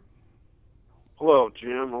 Eric. Hello,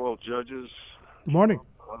 Jim. Hello, judges. Good morning.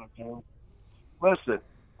 Listen,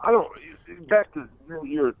 back to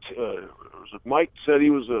your Mike said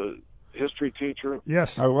he was a history teacher.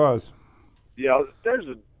 Yes, I was. Yeah, here's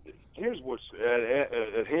what's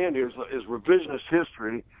at hand here is revisionist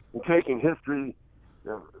history and taking history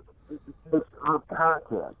out of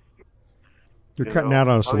context. You're cutting out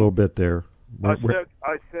on us a little bit there. I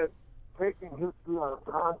said taking history out of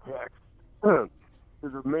context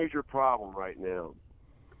is a major problem right now.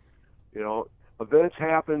 You know, events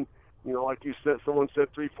happen, you know, like you said, someone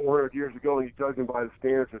said 300-400 years ago, and you judge them by the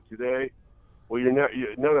standards of today. Well,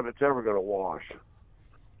 none of it's ever going to wash.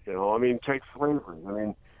 You know, I mean, take slavery. I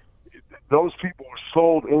mean, those people were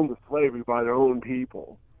sold into slavery by their own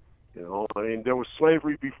people. You know, I mean, there was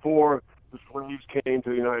slavery before the slaves came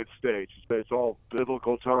to the United States. It's all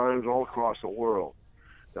biblical times all across the world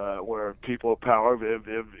where people of power have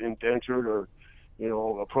indentured or, you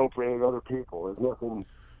know, appropriated other people. There's nothing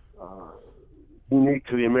unique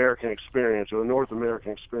to the American experience or the North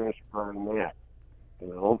American experience regarding that. You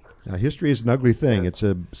know, now, history is an ugly thing. It's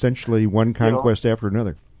essentially one conquest after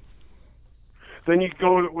another. Then you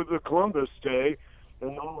go with the Columbus Day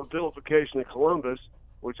and all the vilification of Columbus,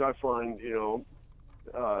 which I find, you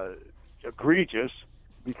know, egregious,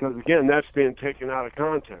 because, again, that's being taken out of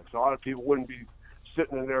context. A lot of people wouldn't be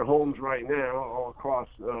sitting in their homes right now all across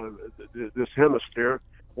this hemisphere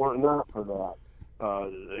were it not for that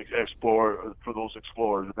for those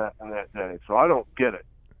explorers back in that day. So I don't get it,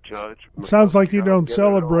 Judge. Sounds like you don't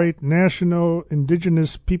celebrate National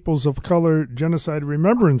Indigenous Peoples of Color Genocide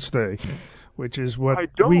Remembrance Day, which is what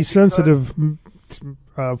we sensitive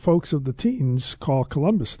folks of the teens call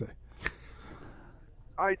Columbus Day.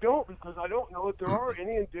 I don't, because I don't know that there are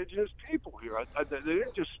any indigenous people here. They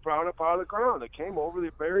didn't just sprout up out of the ground. They came over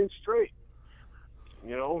the Bering Strait,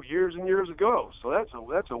 you know, years and years ago. So that's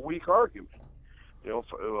a weak argument, you know,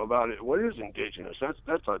 about it. What is indigenous?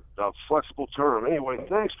 That's a flexible term. Anyway,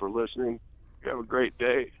 thanks for listening. You have a great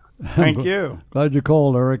day. Thank you. Glad you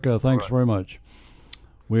called, Eric. Thanks very much.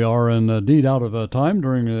 We are indeed out of time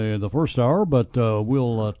during the first hour, but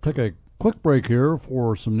we'll take a quick break here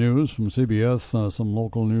for some news from CBS, some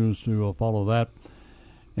local news to follow that.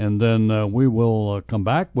 And then we will come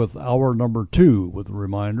back with hour number 2 with a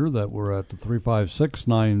reminder that we're at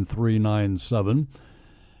 356-9397.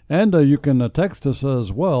 And you can text us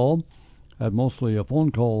as well. Had mostly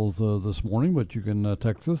phone calls this morning, but you can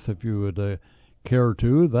text us if you would care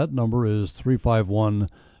to. That number is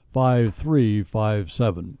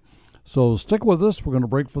 351-5357. So stick with us. We're going to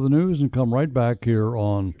break for the news and come right back here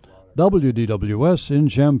on WDWS in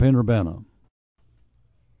Champaign-Urbana.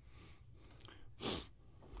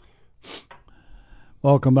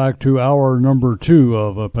 Welcome back to hour number 2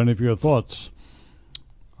 of Penny for Your Thoughts.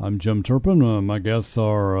 I'm Jim Turpin. My guests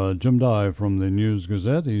are Jim Dey from the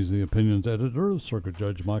News-Gazette. He's the opinions editor, Circuit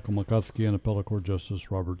Judge Michael McCuskey, and Appellate Court Justice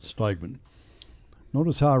Robert Steigmann.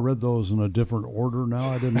 Notice how I read those in a different order now.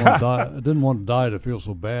 I didn't want Dey to feel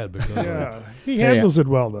so bad because he handles it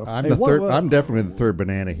well though. I'm I'm definitely the third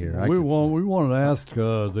banana here. We wanted to ask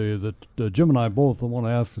Jim and I both want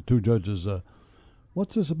to ask the two judges,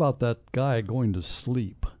 what's this about that guy going to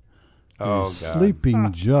sleep? Oh, the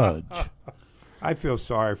sleeping judge. I feel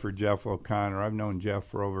sorry for Jeff O'Connor. I've known Jeff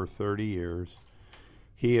for over 30 years.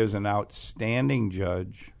 He is an outstanding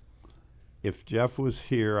judge. If Jeff was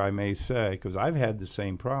here, I may say, because I've had the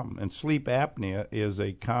same problem, and sleep apnea is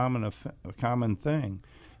a common thing.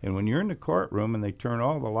 And when you're in the courtroom and they turn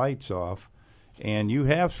all the lights off, and you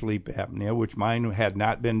have sleep apnea, which mine had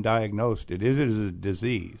not been diagnosed, it is a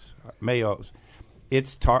disease, Mayo's.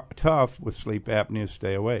 It's tough with sleep apnea to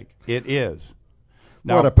stay awake. It is.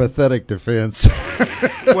 Now, what a pathetic defense.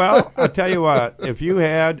 Well, I'll tell you what, if you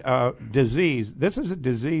had disease, this is a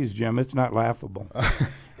disease, Jim. It's not laughable.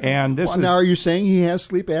 And this now, are you saying he has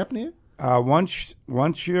sleep apnea?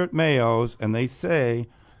 Once you're at Mayo's and they say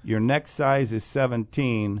your neck size is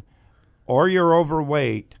 17 or you're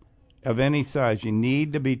overweight of any size, you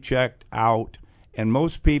need to be checked out. And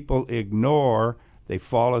most people ignore. They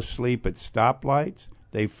fall asleep at stoplights.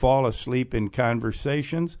 They fall asleep in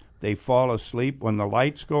conversations. They fall asleep when the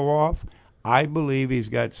lights go off. I believe he's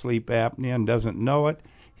got sleep apnea and doesn't know it.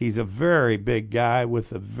 He's a very big guy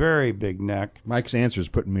with a very big neck. Mike's answer is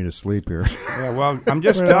putting me to sleep here. Yeah, well, I'm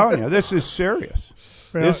just telling you, this is serious.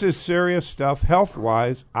 This is serious stuff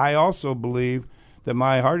health-wise. I also believe that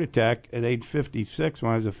my heart attack at age 56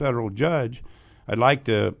 when I was a federal judge, I'd like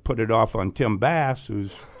to put it off on Tim Bass,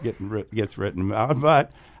 who's gets written about,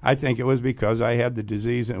 but I think it was because I had the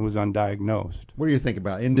disease and it was undiagnosed. What do you think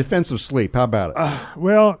about it? In defense of sleep, how about it?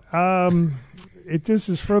 This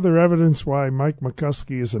is further evidence why Mike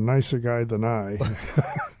McCuskey is a nicer guy than I.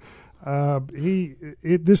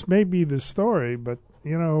 This may be the story, but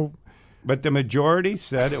But the majority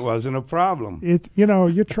said it wasn't a problem.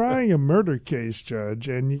 You're trying a murder case, Judge,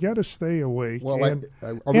 and you got to stay awake. Well,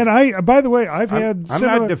 by the way, I'm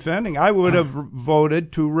not defending. I would have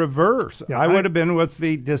voted to reverse. I would have been with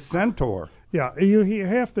the dissenter. Yeah, you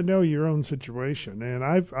have to know your own situation, and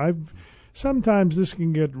I've sometimes this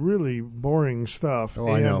can get really boring stuff. Oh,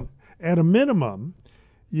 I know. At a minimum,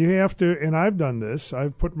 you have to, and I've done this.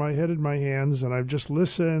 I've put my head in my hands, and I've just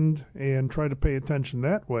listened and tried to pay attention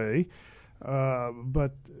that way.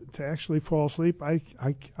 But to actually fall asleep, I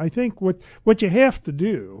think what you have to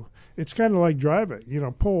do, it's kind of like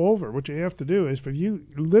driving. Pull over. What you have to do is, if you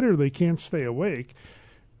literally can't stay awake,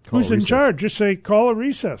 who's in charge? Just say, call a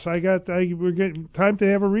recess. We're getting time to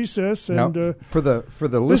have a recess. And now, for the this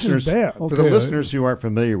listeners, is bad. For the listeners who aren't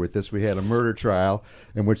familiar with this, we had a murder trial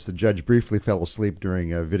in which the judge briefly fell asleep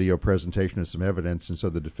during a video presentation of some evidence, and so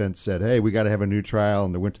the defense said, "Hey, we got to have a new trial,"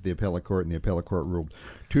 and they went to the appellate court, and the appellate court ruled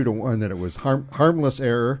 2-1 that it was harmless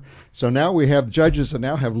error. So now we have judges that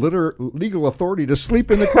now have legal authority to sleep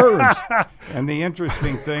in the courtrooms. And the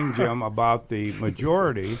interesting thing, Jim, about the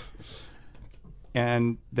majority.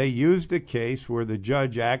 And they used a case where the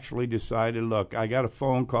judge actually decided, look, I got a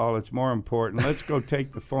phone call. It's more important. Let's go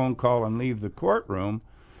take the phone call and leave the courtroom.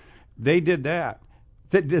 They did that.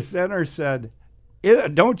 The dissenter said,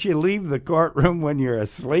 don't you leave the courtroom when you're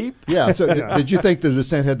asleep? Yeah. So did you think the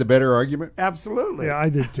dissent had the better argument? Absolutely. Yeah, I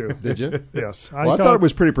did too. Did you? Yes. I thought it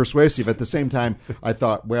was pretty persuasive. At the same time, I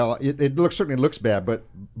thought, well, it certainly looks bad, but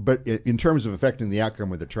in terms of affecting the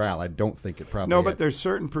outcome of the trial, I don't think it probably. No, but there's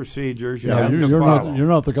certain procedures you have to follow. You're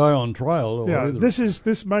not the guy on trial. Yeah, either.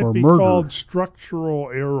 This might be murder. called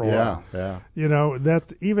structural error. Yeah.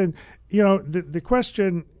 That even the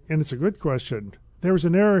question, and it's a good question. There was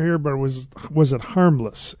an error here, but was it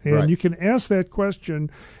harmless? And right. You can ask that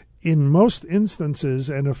question in most instances,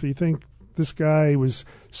 and if you think this guy was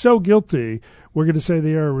so guilty, we're going to say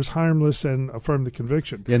the error was harmless and affirm the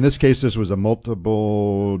conviction. In this case, this was a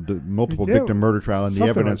multiple victim murder trial, and the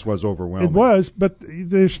evidence was overwhelming. It was, but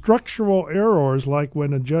there's structural errors, like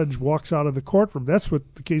when a judge walks out of the courtroom. That's what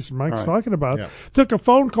the case Mike's talking about. Yeah. Took a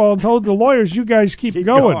phone call and told the lawyers, "You guys keep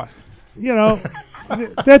going."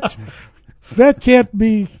 That can't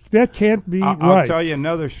be right. I'll tell you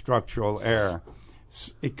another structural error.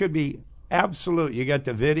 It could be absolute. You got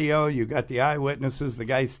the video, you got the eyewitnesses, the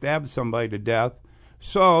guy stabbed somebody to death.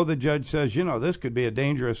 So the judge says, this could be a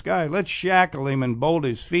dangerous guy. Let's shackle him and bolt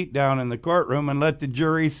his feet down in the courtroom and let the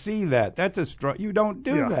jury see that. That's you don't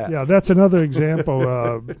do that. Yeah, that's another example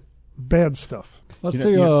of bad stuff. Let's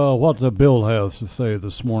see what the Bill has to say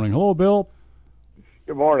this morning. Hello, Bill.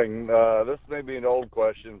 Good morning. This may be an old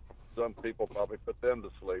question. some people probably put them to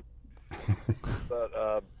sleep.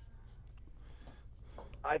 But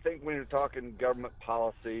I think when you're talking government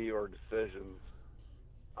policy or decisions,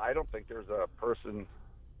 I don't think there's a person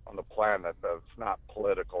on the planet that's not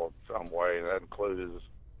political in some way. That includes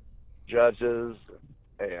judges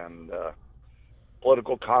and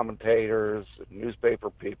political commentators, newspaper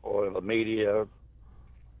people, and the media,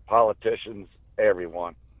 politicians,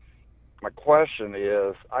 everyone. My question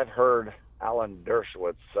is, I've heard Alan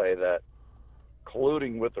Dershowitz say that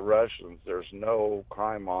colluding with the Russians, there's no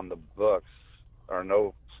crime on the books, or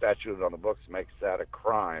no statute on the books makes that a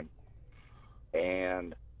crime.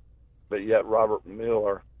 But yet Robert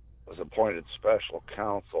Mueller was appointed special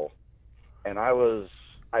counsel, and I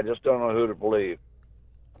just don't know who to believe.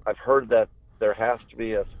 I've heard that there has to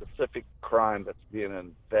be a specific crime that's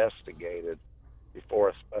being investigated before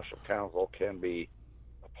a special counsel can be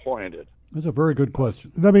appointed. That's a very good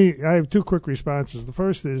question. I have two quick responses. The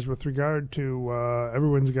first is with regard to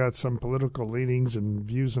everyone's got some political leanings and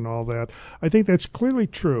views and all that. I think that's clearly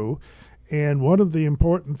true. And one of the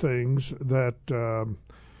important things that,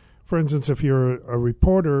 for instance, if you're a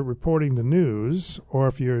reporter reporting the news, or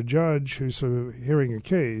if you're a judge who's hearing a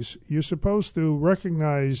case, you're supposed to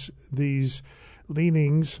recognize these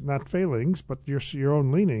leanings, not failings, but your own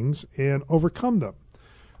leanings, and overcome them.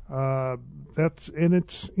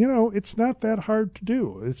 It's not that hard to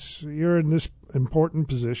do. You're in this important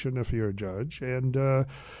position if you're a judge, and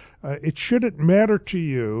it shouldn't matter to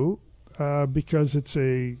you because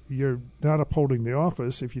you're not upholding the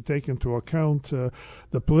office if you take into account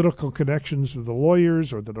the political connections of the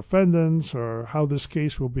lawyers or the defendants or how this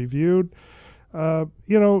case will be viewed.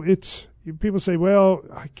 People say, well,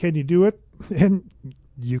 can you do it? And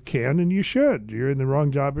you can and you should. You're in the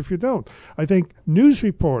wrong job if you don't. I think news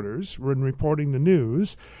reporters, when reporting the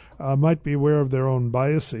news, might be aware of their own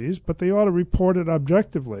biases, but they ought to report it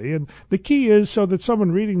objectively. And the key is so that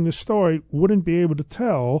someone reading the story wouldn't be able to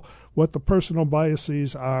tell what the personal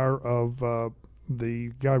biases are of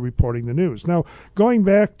the guy reporting the news. Now, going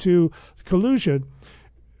back to collusion,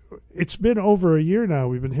 it's been over a year now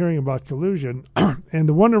we've been hearing about collusion, and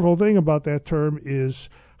the wonderful thing about that term is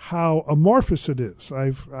how amorphous it is.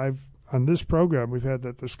 I've on this program we've had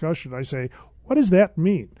that discussion. I say, what does that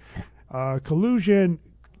mean? Collusion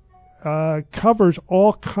covers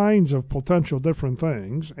all kinds of potential different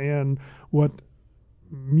things, and what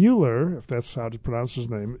Mueller, if that's how to pronounce his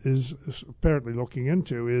name, is apparently looking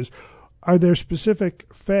into is, are there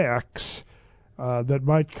specific facts that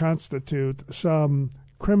might constitute some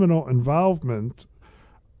criminal involvement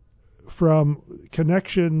from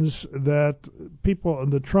connections that people in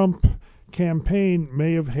the Trump campaign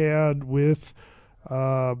may have had with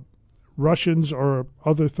Russians or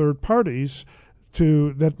other third parties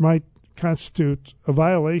that might constitute a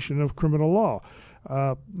violation of criminal law.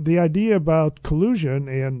 The idea about collusion,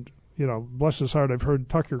 and bless his heart, I've heard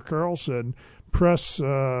Tucker Carlson press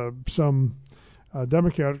some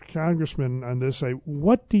Democratic congressman on this, say,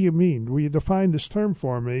 what do you mean? Will you define this term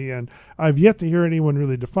for me? And I've yet to hear anyone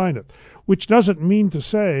really define it, which doesn't mean to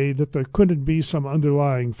say that there couldn't be some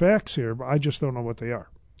underlying facts here, but I just don't know what they are.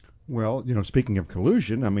 Well, speaking of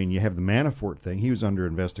collusion, you have the Manafort thing. He was under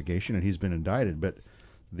investigation and he's been indicted, but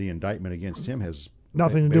the indictment against him has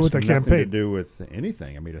nothing to do with the campaign. Nothing to do with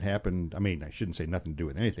anything. It happened. I shouldn't say nothing to do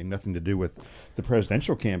with anything. Nothing to do with the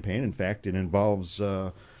presidential campaign. In fact, it involves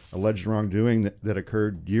alleged wrongdoing that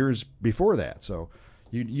occurred years before that. So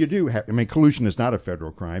you do have, collusion is not a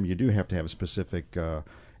federal crime. You do have to have specific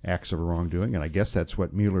acts of wrongdoing, and I guess that's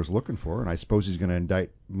what Mueller's looking for. And I suppose he's going to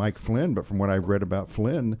indict Mike Flynn, but from what I've read about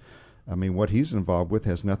Flynn, what he's involved with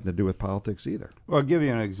has nothing to do with politics either. Well, I'll give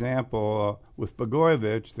you an example. With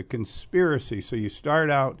Blagojevich, the conspiracy. So you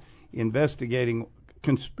start out investigating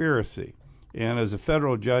conspiracy, and as a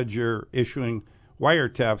federal judge, you're issuing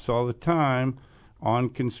wiretaps all the time on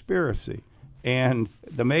conspiracy. And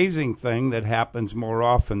the amazing thing that happens more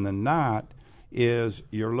often than not is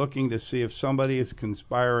you're looking to see if somebody is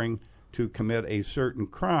conspiring to commit a certain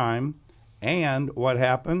crime. And what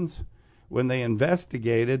happens? When they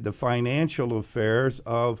investigated the financial affairs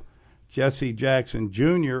of Jesse Jackson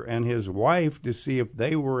Jr. and his wife to see if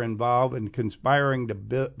they were involved in conspiring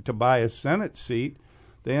to buy a Senate seat,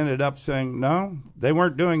 they ended up saying, no, they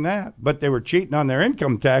weren't doing that, but they were cheating on their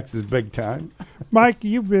income taxes big time. Mike,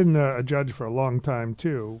 you've been a judge for a long time,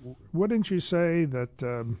 too. Wouldn't you say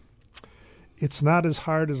that it's not as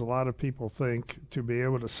hard as a lot of people think to be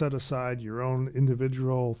able to set aside your own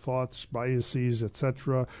individual thoughts, biases,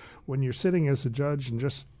 etc., when you're sitting as a judge and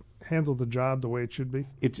just handle the job the way it should be?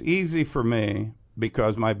 It's easy for me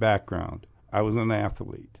because my background. I was an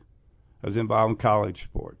athlete. I was involved in college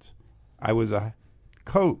sports. I was a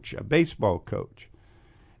coach, a baseball coach.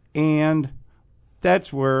 And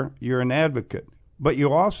that's where you're an advocate. But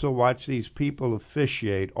you also watch these people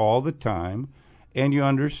officiate all the time, and you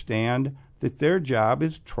understand that their job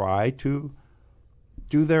is try to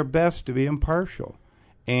do their best to be impartial.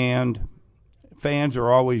 And fans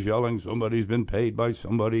are always yelling, somebody's been paid by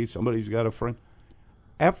somebody, somebody's got a friend.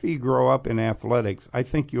 After you grow up in athletics, I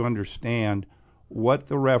think you understand what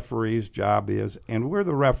the referee's job is, and we're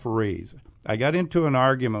the referees. I got into an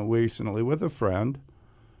argument recently with a friend,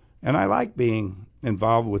 and I like being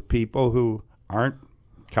involved with people who aren't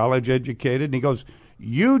college educated. And he goes,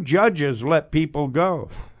 you judges let people go.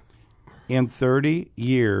 In 30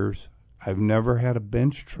 years, I've never had a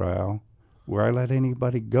bench trial where I let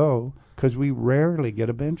anybody go, because we rarely get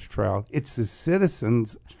a bench trial. It's the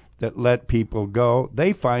citizens that let people go.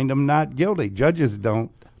 They find them not guilty. Judges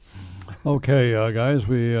don't. Okay, guys,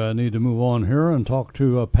 we need to move on here and talk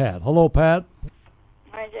to Pat. Hello, Pat.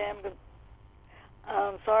 Hi, Jim.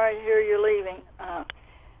 Sorry to hear you're leaving.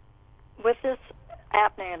 With this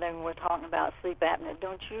apnea that we're talking about, sleep apnea,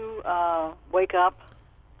 don't you wake up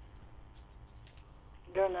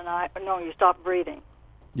during the night? No, you stop breathing.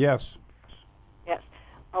 Yes. Yes.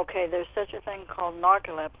 Okay, there's such a thing called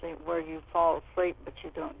narcolepsy where you fall asleep but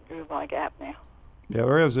you don't do like apnea. Yeah,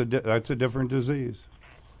 there is that's a different disease.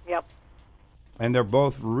 Yep. And they're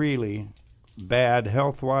both really bad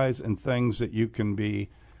health-wise, and things that you can be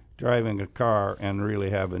driving a car and really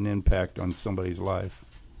have an impact on somebody's life.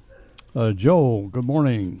 Joe, good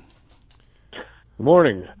morning. Good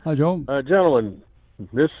morning. Hi, Joe. Gentlemen,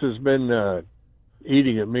 this has been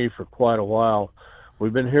eating at me for quite a while.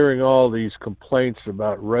 We've been hearing all these complaints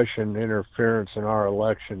about Russian interference in our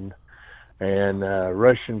election and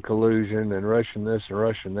Russian collusion and Russian this and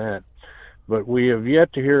Russian that. But we have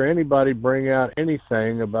yet to hear anybody bring out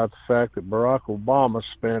anything about the fact that Barack Obama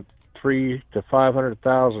spent $300,000 to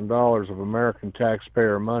 $500,000 of American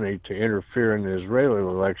taxpayer money to interfere in the Israeli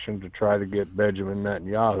election to try to get Benjamin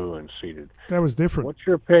Netanyahu unseated. That was different. What's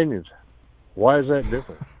your opinions? Why is that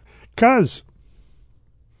different? Because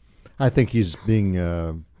I think he's being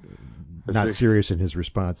not serious in his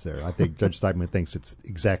response there. I think Judge Steigmann thinks it's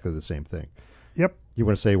exactly the same thing. Yep. You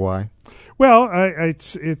want to say why? Well,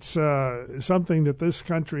 it's something that this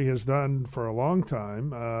country has done for a long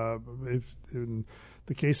time. In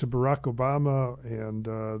the case of Barack Obama and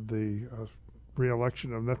the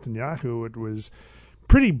re-election of Netanyahu, it was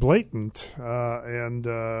pretty blatant and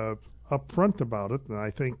upfront about it. And I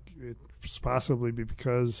think it's possibly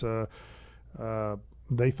because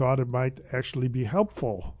they thought it might actually be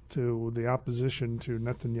helpful to the opposition to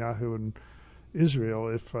Netanyahu and Israel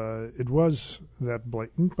if it was that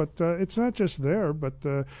blatant. But it's not just there, but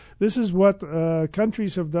this is what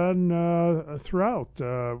countries have done throughout,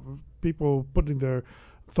 people putting their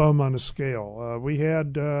thumb on a scale. We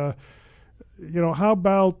had, how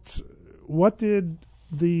about what did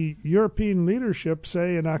the European leadership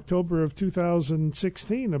say in October of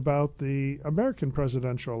 2016 about the American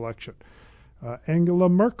presidential election? Angela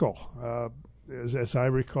Merkel, as I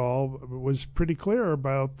recall, was pretty clear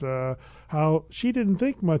about how she didn't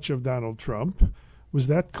think much of Donald Trump. Was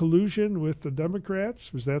that collusion with the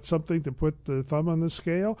Democrats? Was that something to put the thumb on the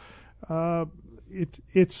scale?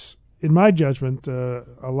 It's, in my judgment, a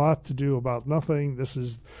lot to do about nothing. This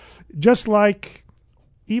is just like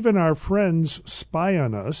even our friends spy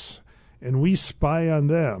on us and we spy on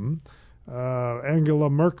them.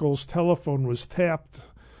 Angela Merkel's telephone was tapped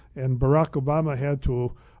and Barack Obama had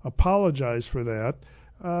to apologize for that.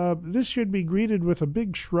 This should be greeted with a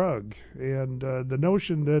big shrug, and the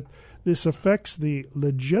notion that this affects the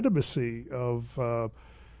legitimacy of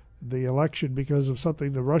the election because of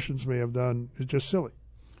something the Russians may have done is just silly.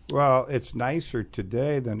 Well, it's nicer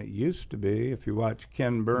today than it used to be. If you watch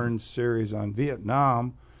Ken Burns' series on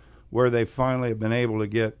Vietnam, where they finally have been able to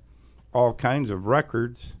get all kinds of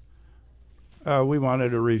records, we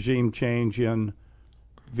wanted a regime change in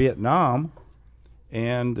Vietnam,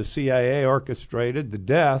 and the CIA orchestrated the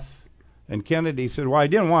death, and Kennedy said, well, I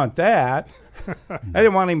didn't want that. I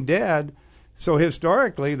didn't want him dead. So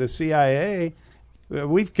historically, the CIA,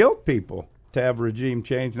 we've killed people to have regime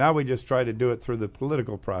change. Now we just try to do it through the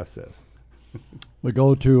political process. We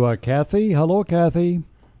go to Kathy. Hello, Kathy.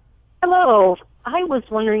 Hello. I was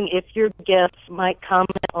wondering if your guests might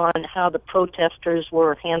comment on how the protesters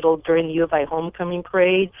were handled during the U of I homecoming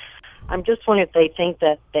parade. I'm just wondering if they think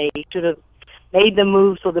that they should have made the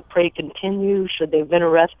move so the parade continues. Should they have been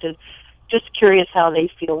arrested? Just curious how they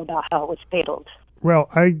feel about how it was handled. Well,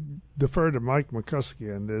 I defer to Mike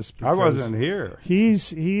McCuskey on this. I wasn't here.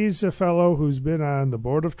 He's a fellow who's been on the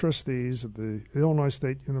Board of Trustees of the Illinois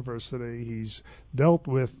State University. He's dealt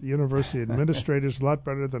with university administrators a lot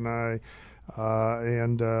better than I.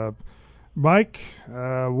 Mike,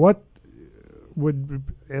 what would,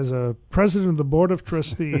 as a president of the Board of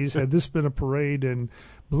Trustees, had this been a parade in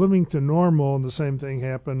Bloomington Normal and the same thing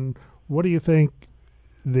happened, what do you think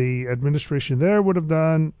the administration there would have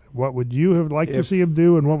done? What would you have liked to see him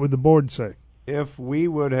do, and what would the board say? If we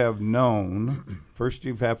would have known, first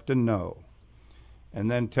you have to know, and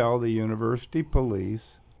then tell the university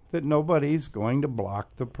police that nobody's going to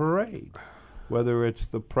block the parade, whether it's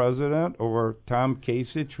the president or Tom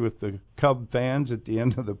Kasich with the Cub fans at the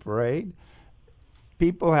end of the parade.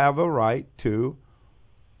 People have a right to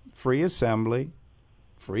free assembly,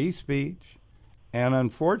 free speech, and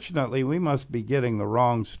unfortunately, we must be getting the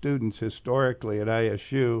wrong students historically at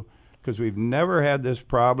ISU, because we've never had this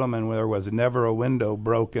problem, and there was never a window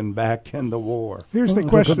broken back in the war. Here's the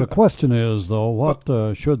question. The question is, though, what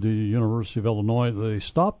should the University of Illinois, they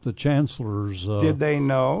stop the chancellor's... did they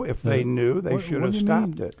know? If they knew, they should have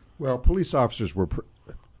stopped it. Well, police officers were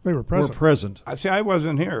present. See, I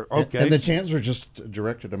wasn't here. Okay. And the chancellor just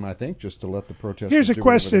directed them, I think, just to let the protesters Here's a do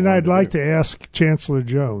question whatever I'd they like wanted to ask Chancellor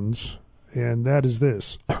Jones, and that is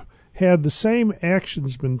this. Had the same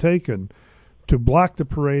actions been taken to block the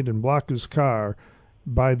parade and block his car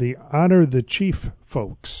by the Honor the Chief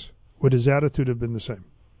folks, would his attitude have been the same?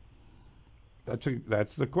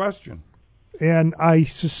 That's the question. And I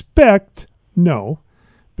suspect no,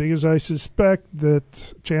 because I suspect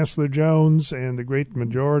that Chancellor Jones and the great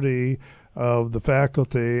majority of the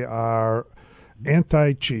faculty are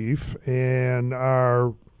anti-chief and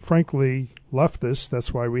are, frankly, leftists.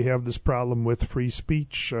 That's why we have this problem with free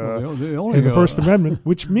speech in the First Amendment,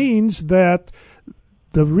 which means that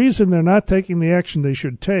the reason they're not taking the action they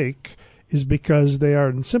should take is because they are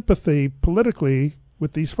in sympathy politically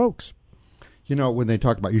with these folks. You know, when they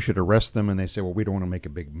talk about you should arrest them and they say, well, we don't want to make a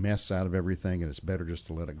big mess out of everything and it's better just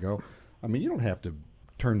to let it go. I mean, you don't have to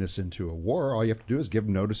turn this into a war. All you have to do is give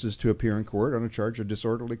notices to appear in court on a charge of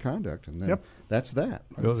disorderly conduct, and then that's that.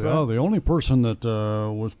 The only person that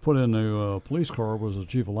was put in a police car was the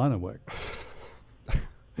chief of Linewick.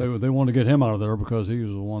 They wanted to get him out of there because he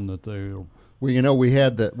was the one that they... Well, you know, we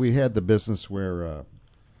had the business where,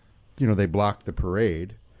 they blocked the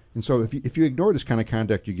parade. And so if you ignore this kind of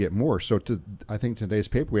conduct, you get more. So I think today's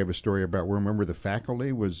paper, we have a story about where, remember, the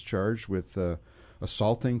faculty was charged with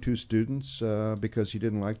assaulting two students because he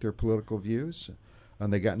didn't like their political views,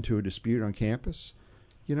 and they got into a dispute on campus.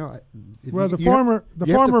 You know, you have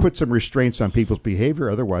to put some restraints on people's behavior,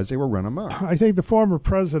 otherwise they will run amok. I think the former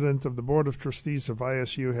president of the Board of Trustees of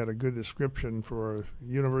ISU had a good description for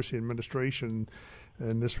university administration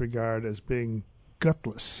in this regard as being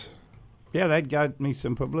gutless. Yeah, that got me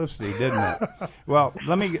some publicity, didn't it? Well,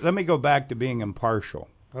 let me go back to being impartial.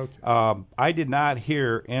 Okay. I did not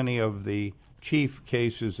hear any of the chief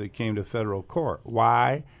cases that came to federal court.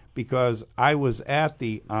 Why? Because I was at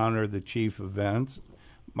the Honor the Chief events.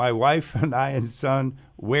 My wife and I and son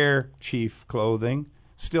wear chief clothing,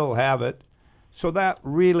 still have it. So that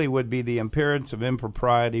really would be the appearance of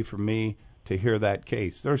impropriety for me to hear that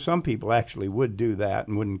case. There are some people actually would do that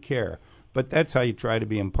and wouldn't care. But that's how you try to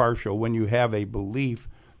be impartial when you have a belief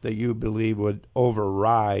that you believe would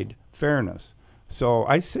override fairness. So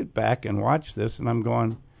I sit back and watch this, and I'm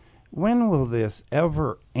going, when will this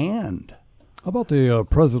ever end? How about the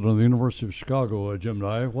president of the University of Chicago, Jim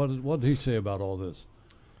Dey? What did he say about all this?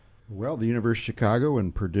 Well, the University of Chicago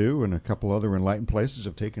and Purdue and a couple other enlightened places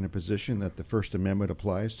have taken a position that the First Amendment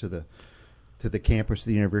applies to the campus of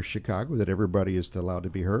the University of Chicago, that everybody is allowed to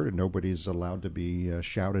be heard and nobody is allowed to be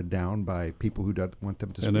shouted down by people who don't want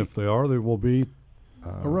them to speak. And if they are, they will be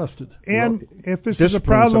arrested. And if this is a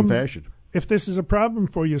problem,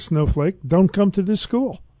 for you, Snowflake, don't come to this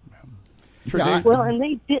school. Well, and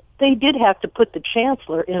they did have to put the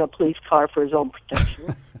chancellor in a police car for his own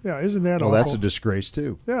protection. Yeah, isn't that awful? Well, that's a disgrace,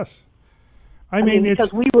 too. Yes. I mean,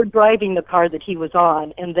 because we were driving the car that he was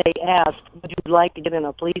on, and they asked, would you like to get in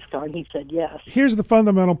a police car? And he said yes. Here's the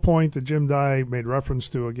fundamental point that Jim Dey made reference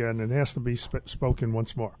to again, and has to be spoken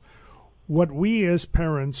once more. What we as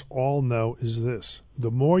parents all know is this. The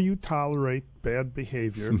more you tolerate bad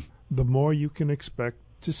behavior, the more you can expect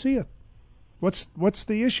to see it. What's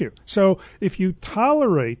the issue? So if you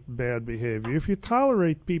tolerate bad behavior, if you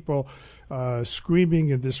tolerate people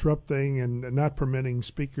screaming and disrupting and not permitting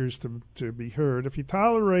speakers to be heard, if you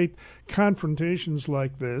tolerate confrontations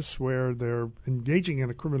like this where they're engaging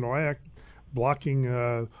in a criminal act, blocking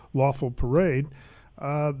a lawful parade,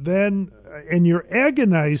 then and you're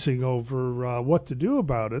agonizing over what to do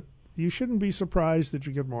about it, you shouldn't be surprised that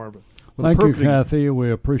you get more of it. Well, thank you, Kathy.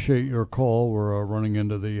 We appreciate your call. We're running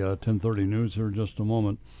into the 10:30 news here in just a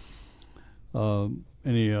moment.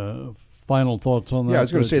 Any final thoughts on that? Yeah, I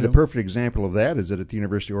was going to say the perfect example of that is that at the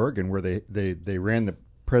University of Oregon, where they ran the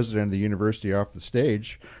president of the university off the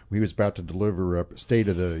stage. He was about to deliver a State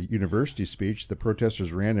of the University speech. The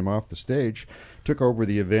protesters ran him off the stage, took over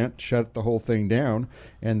the event, shut the whole thing down,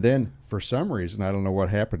 and then for some reason, I don't know what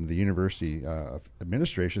happened to the university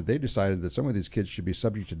administration, they decided that some of these kids should be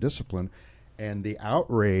subject to discipline, and the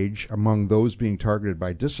outrage among those being targeted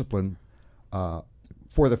by discipline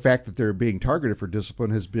for the fact that they're being targeted for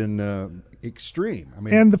discipline has been extreme. I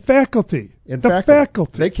mean, and the faculty,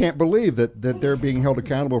 they can't believe that they're being held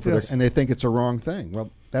accountable for Yes. and they think it's a wrong thing.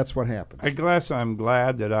 Well, that's what happened. I guess I'm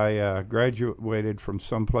glad that I graduated from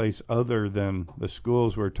someplace other than the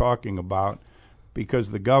schools we're talking about,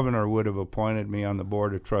 because the governor would have appointed me on the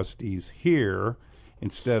board of trustees here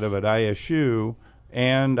instead of at ISU,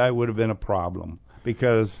 and I would have been a problem,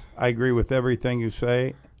 because I agree with everything you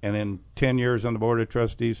say. And in 10 years on the board of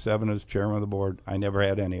trustees, 7 as chairman of the board, I never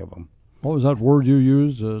had any of them. What was that word you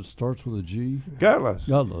used? It starts with a G? Gutless.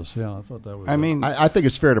 Gutless, yeah. I thought that was I mean, I think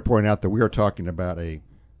it's fair to point out that we are talking about a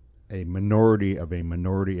minority of a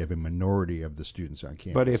minority of a minority of the students on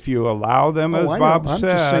campus. but if you allow them, as I know. Bob I'm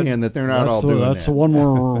said, just saying that they're not all doing That's that. the one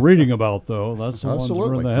we're reading about, though. That's the ones that are in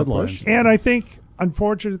Absolutely. the No headlines. question. And I think,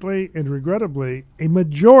 unfortunately and regrettably, a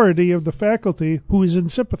majority of the faculty who is in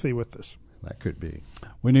sympathy with this. That could be.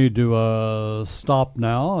 We need to stop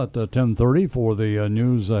now at 10:30 for the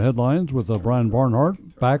news headlines with Brian Barnhart.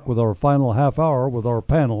 Back with our final half hour with our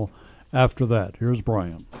panel after that. Here's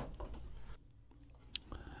Brian.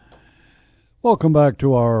 Welcome back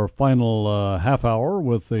to our final half hour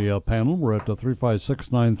with the panel. We're at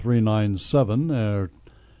 356-9397.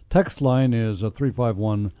 Text line is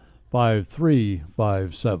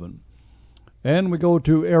 351-5357. And we go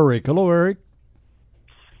to Eric. Hello, Eric.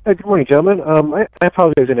 Good morning, gentlemen. I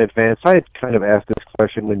apologize in advance. I had kind of asked this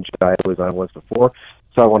question when Jedi was on once before,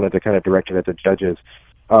 so I wanted to kind of direct it at the judges.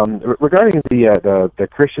 Regarding the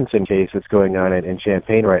Christensen case that's going on in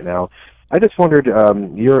Champaign right now, I just wondered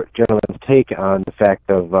your gentleman's take on the fact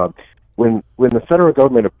of when the federal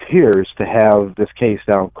government appears to have this case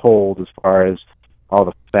down cold as far as all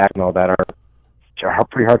the facts and all that are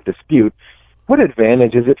pretty hard to dispute, what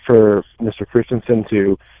advantage is it for Mr. Christensen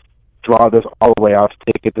to draw this all the way out to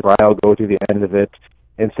take it to trial, go to the end of it,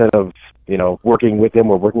 instead of, working with him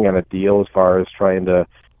or working on a deal as far as trying to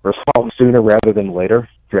resolve sooner rather than later,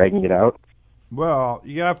 dragging it out? Well,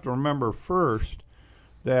 you have to remember first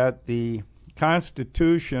that the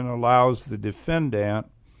Constitution allows the defendant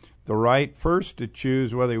the right first to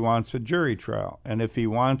choose whether he wants a jury trial. And if he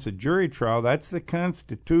wants a jury trial, that's the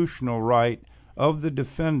constitutional right of the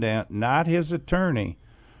defendant, not his attorney.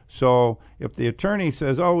 So if the attorney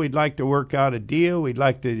says, we'd like to work out a deal, we'd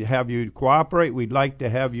like to have you cooperate, we'd like to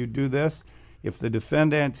have you do this, if the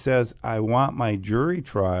defendant says, I want my jury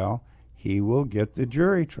trial, he will get the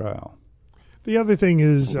jury trial. The other thing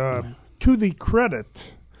is, to the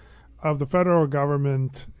credit of the federal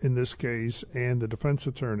government in this case and the defense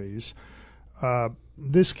attorneys,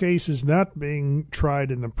 this case is not being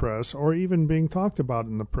tried in the press or even being talked about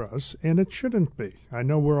in the press, and it shouldn't be. I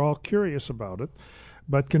know we're all curious about it.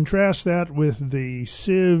 But contrast that with the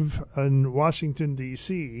Civ in Washington,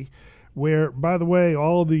 D.C., where, by the way,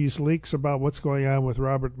 all these leaks about what's going on with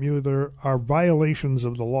Robert Mueller are violations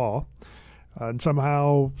of the law. And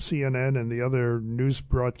somehow CNN and the other news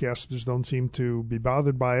broadcasters don't seem to be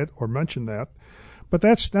bothered by it or mention that. But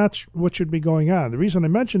that's not what should be going on. The reason I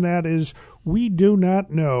mention that is we do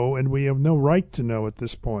not know, and we have no right to know at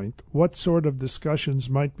this point, what sort of discussions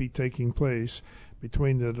might be taking place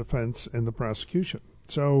between the defense and the prosecution.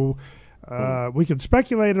 So we can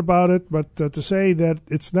speculate about it, but to say that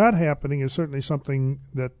it's not happening is certainly something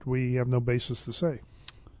that we have no basis to say.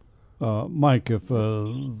 Mike, if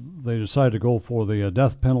they decide to go for the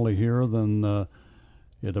death penalty here, then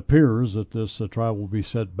it appears that this trial will be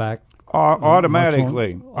set back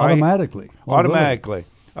automatically. Automatically. Automatically.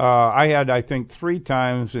 I had, I think, 3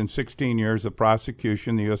 times in 16 years of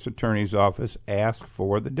prosecution, the U.S. Attorney's Office asked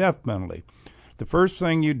for the death penalty. The first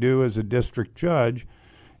thing you do as a district judge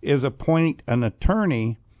is appoint an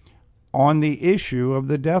attorney on the issue of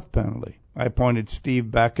the death penalty. I appointed Steve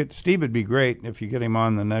Beckett. Steve would be great if you get him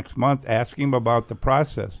on the next month. Ask him about the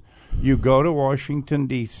process. You go to Washington,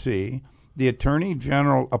 D.C. The Attorney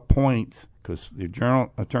General appoints, because the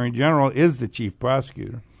Attorney General is the chief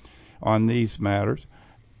prosecutor on these matters,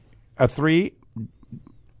 a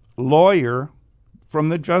 3-lawyer from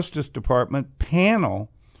the Justice Department panel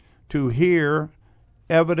to hear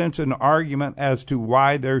evidence and argument as to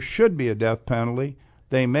why there should be a death penalty.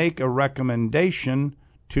 They make a recommendation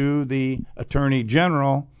to the Attorney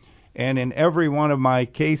General, and in every one of my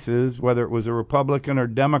cases, whether it was a Republican or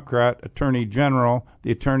Democrat Attorney General,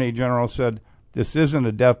 the Attorney General said, this isn't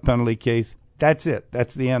a death penalty case. That's it.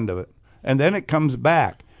 That's the end of it. And then it comes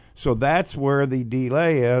back. So that's where the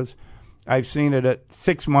delay is. I've seen it at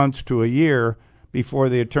 6 months to a year before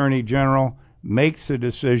the Attorney General makes a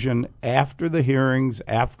decision after the hearings,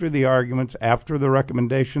 after the arguments, after the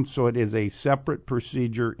recommendations. So it is a separate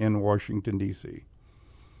procedure in Washington, D.C.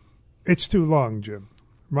 It's too long, Jim.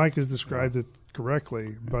 Mike has described it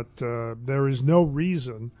correctly, but there is no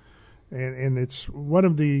reason, and it's one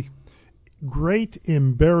of the great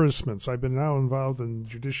embarrassments. I've been now involved in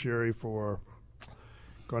judiciary for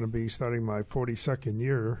going to be starting my 42nd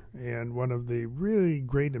year, and one of the really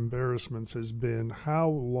great embarrassments has been how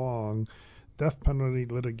long death penalty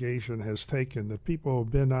litigation has taken, that people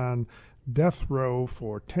have been on death row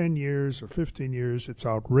for 10 years or 15 years. It's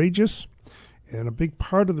outrageous. And a big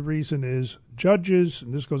part of the reason is judges,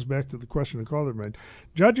 and this goes back to the question the caller made,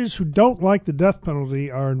 judges who don't like the death penalty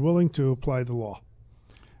are unwilling to apply the law.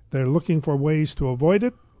 They're looking for ways to avoid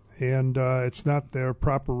it, and it's not their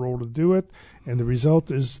proper role to do it. And the result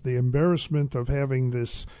is the embarrassment of having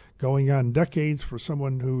this going on decades for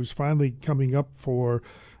someone who's finally coming up for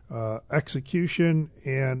execution,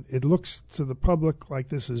 and it looks to the public like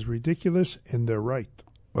this is ridiculous, and they're right.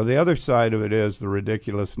 Well, the other side of it is the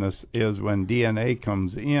ridiculousness is when DNA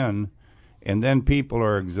comes in and then people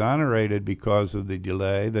are exonerated because of the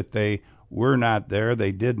delay, that they were not there,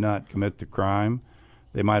 they did not commit the crime.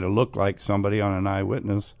 They might have looked like somebody on an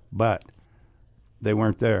eyewitness, but they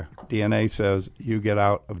weren't there. DNA says you get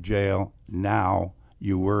out of jail now,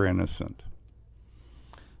 you were innocent.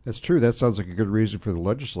 That's true. That sounds like a good reason for the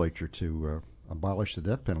legislature to abolish the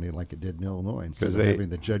death penalty like it did in Illinois, instead of having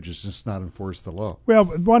the judges just not enforce the law. Well,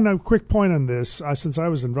 one quick point on this. Since I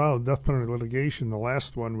was involved in death penalty litigation, the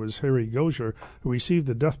last one was Harry Gosier, who received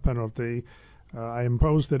the death penalty. I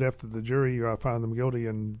imposed it after the jury found him guilty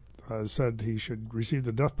and said he should receive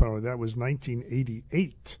the death penalty. That was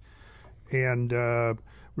 1988. And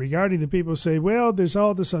regarding the people who say, well, there's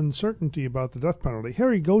all this uncertainty about the death penalty,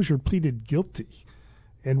 Harry Gosier pleaded guilty.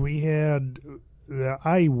 And we had the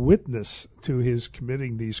eyewitness to his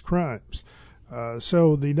committing these crimes.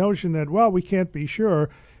 So the notion that, well, we can't be sure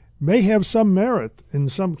may have some merit in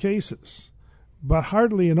some cases, but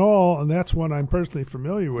hardly in all, and that's one I'm personally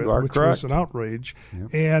familiar with, which was an outrage. Yep.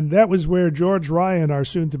 And that was where George Ryan, our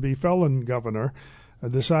soon-to-be felon governor,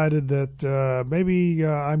 decided that maybe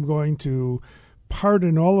I'm going to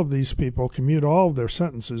pardon all of these people, commute all of their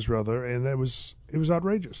sentences, rather, and it was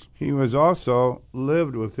outrageous. He was also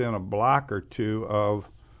lived within a block or two of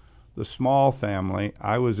the Small family.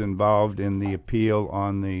 I was involved in the appeal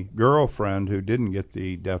on the girlfriend who didn't get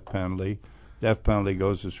the death penalty. Death penalty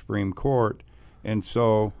goes to Supreme Court. And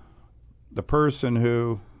so the person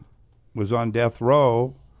who was on death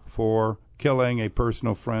row for killing a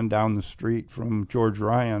personal friend down the street from George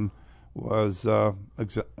Ryan was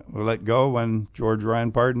let go when George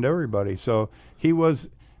Ryan pardoned everybody. So he was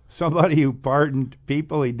somebody who pardoned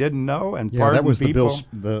people he didn't know and pardoned that was people.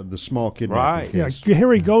 the small kidnapping case. Yeah,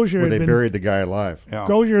 Harry Gosier where had they buried the guy alive. Yeah.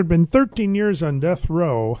 Gosier had been 13 years on death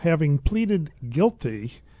row, having pleaded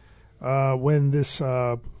guilty when this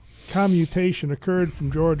commutation occurred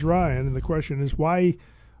from George Ryan. And the question is, why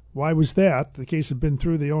was that? The case had been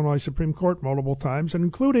through the Illinois Supreme Court multiple times, and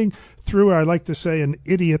including through, I like to say, an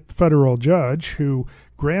idiot federal judge who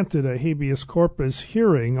granted a habeas corpus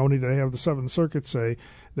hearing only to have the Seventh Circuit say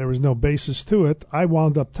there was no basis to it. I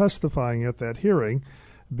wound up testifying at that hearing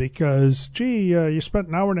because, you spent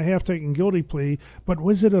an hour and a half taking guilty plea, but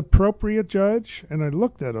was it appropriate, Judge? And I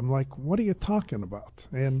looked at him like, what are you talking about?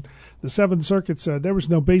 And the Seventh Circuit said there was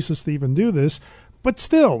no basis to even do this. But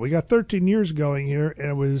still, we got 13 years going here,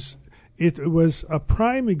 and it was a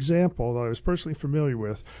prime example that I was personally familiar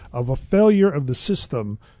with of a failure of the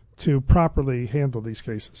system to properly handle these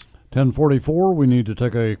cases. 10:44, we need to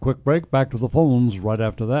take a quick break. Back to the phones right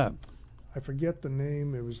after that. I forget the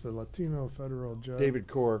name. It was the Latino federal judge. David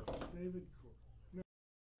Corr.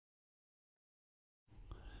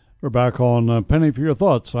 We're back on Penny for Your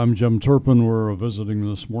Thoughts. I'm Jim Turpin. We're visiting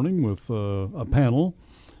this morning with a panel,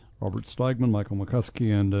 Robert Steigmann, Michael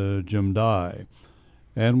McCuskey, and Jim Dey.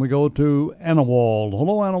 And we go to Anna Wald.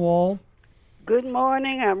 Hello, Anna Wald. Good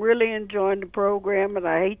morning. I'm really enjoying the program, and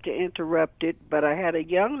I hate to interrupt it, but I had a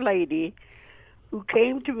young lady who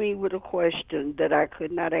came to me with a question that I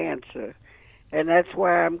could not answer, and that's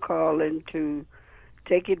why I'm calling to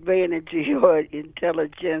take advantage of your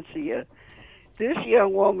intelligentsia. This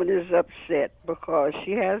young woman is upset because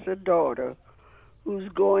she has a daughter who's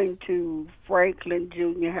going to Franklin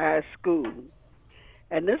Junior High School.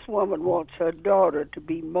 And this woman wants her daughter to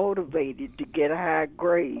be motivated to get high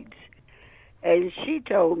grades. And she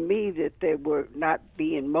told me that they were not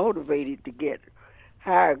being motivated to get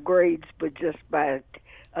higher grades, but just by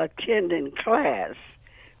attending class,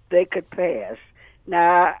 they could pass.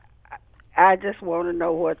 Now, I just want to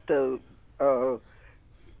know what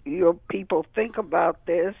your people think about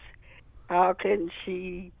this. How can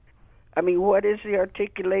she, what is the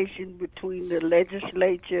articulation between the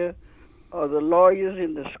legislature or the lawyers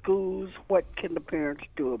in the schools? What can the parents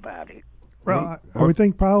do about it? Well, I would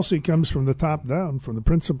think policy comes from the top down, from the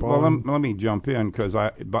principal. Well, let me jump in because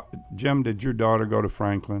Jim, did your daughter go to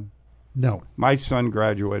Franklin? No. My son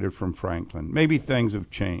graduated from Franklin. Maybe things have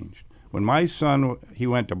changed. When my son, he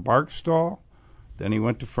went to Barksdall, then he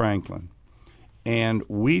went to Franklin. And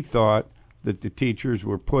we thought that the teachers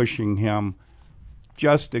were pushing him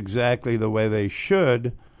just exactly the way they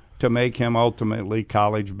should to make him ultimately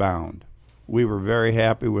college bound. We were very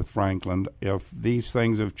happy with Franklin. If these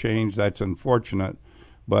things have changed, that's unfortunate.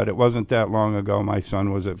 But it wasn't that long ago my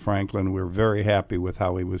son was at Franklin. We were very happy with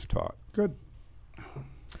how he was taught. Good.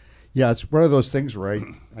 Yeah, it's one of those things where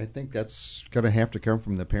I think that's going to have to come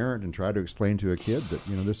from the parent and try to explain to a kid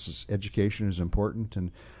that, education is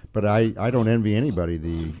important. But I don't envy anybody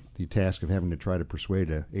the task of having to try to persuade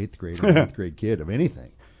a 8th grade or 9th grade kid of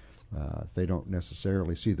anything. If they don't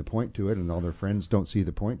necessarily see the point to it and all their friends don't see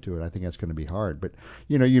the point to it, I think that's going to be hard. But,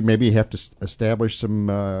 you maybe have to establish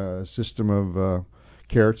some system of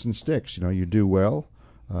carrots and sticks. You do well,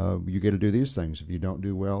 you get to do these things. If you don't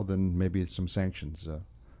do well, then maybe some sanctions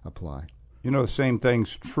apply. The same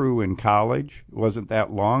thing's true in college. It wasn't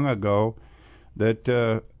that long ago that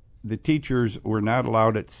the teachers were not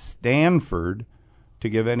allowed at Stanford to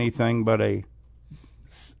give anything but a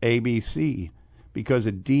ABC, because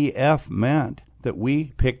a DF meant that we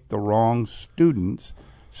picked the wrong students.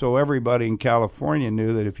 So everybody in California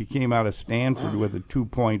knew that if you came out of Stanford with a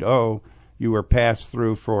 2.0, you were passed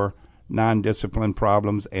through for non-discipline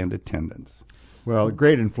problems and attendance. Well,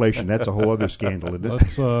 grade inflation, that's a whole other scandal, isn't it?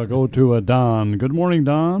 Let's go to Don. Good morning,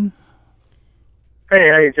 Don. Hey,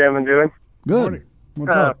 how you gentlemen doing? Good. Morning.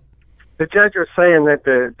 What's up? The judge was saying that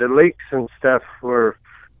the leaks and stuff were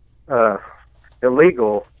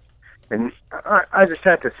illegal. And I just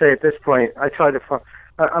have to say at this point, I'm kind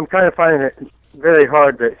of finding it very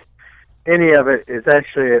hard that any of it is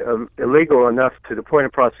actually illegal enough to the point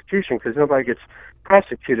of prosecution, because nobody gets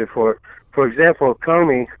prosecuted for it. For example,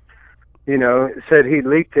 Comey, said he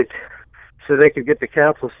leaked it so they could get the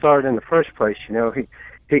council started in the first place.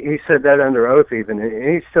 He said that under oath even,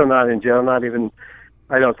 and he's still not in jail, not even,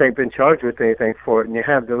 I don't think, been charged with anything for it. And you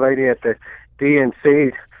have the lady at the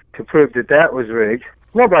DNC to prove that was rigged.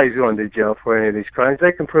 Nobody's going to jail for any of these crimes.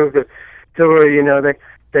 They can prove that to where,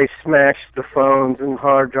 they smashed the phones and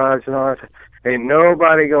hard drives and all that. Ain't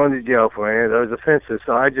nobody going to jail for any of those offenses.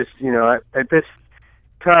 So I just, at this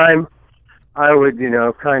time, I would,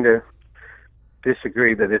 kind of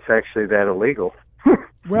disagree that it's actually that illegal.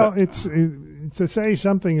 Well, it's to say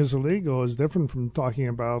something is illegal is different from talking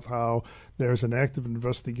about how there's an active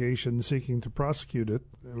investigation seeking to prosecute it.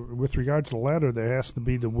 With regard to the latter, there has to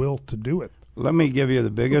be the will to do it. Let me give you the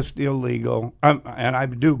biggest illegal, and I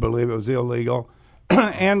do believe it was illegal,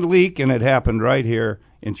 and leak, and it happened right here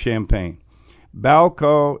in Champaign.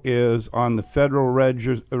 Balco is on the federal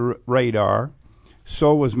radar.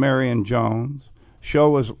 So was Marion Jones. So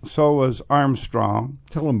was Armstrong.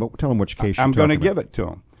 Tell him which case I'm going to give it to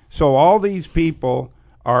him. So all these people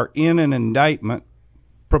are in an indictment,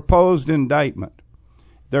 proposed indictment.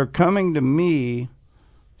 They're coming to me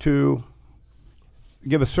to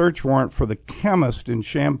give a search warrant for the chemist in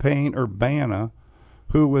Champaign-Urbana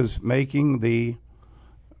who was making the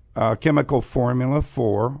chemical formula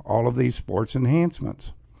for all of these sports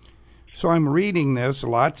enhancements. So I'm reading this.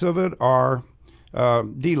 Lots of it are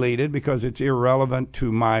deleted because it's irrelevant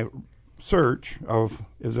to my search of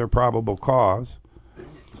is there probable cause.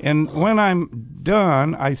 And when I'm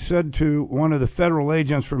done, I said to one of the federal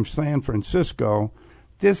agents from San Francisco,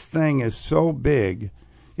 this thing is so big,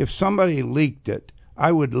 if somebody leaked it,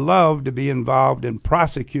 I would love to be involved in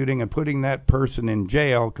prosecuting and putting that person in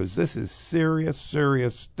jail because this is serious,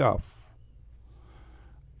 serious stuff.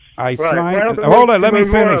 I signed. Well, hold on, let me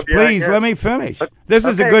finish. Please, let me finish. This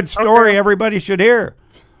is a good story everybody should hear.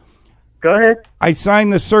 Go ahead. I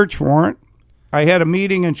signed the search warrant. I had a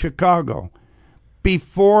meeting in Chicago.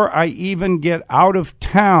 Before I even get out of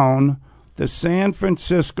town, the San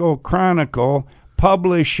Francisco Chronicle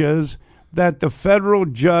publishes that the federal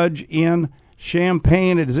judge in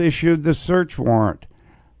Champaign has issued the search warrant.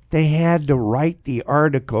 They had to write the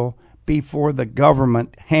article before the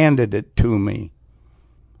government handed it to me.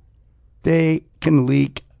 They can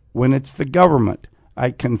leak when it's the government.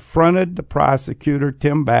 I confronted the prosecutor,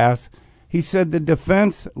 Tim Bass. He said the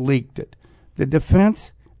defense leaked it. The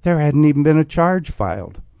defense, there hadn't even been a charge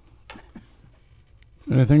filed.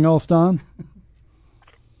 Anything else, Don?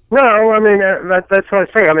 No, I mean, that's what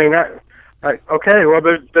I say. I mean, okay, well,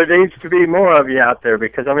 there needs to be more of you out there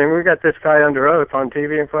because, I mean, we got this guy under oath on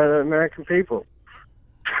TV in front of the American people.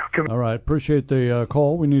 All right, appreciate the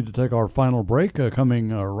call. We need to take our final break, coming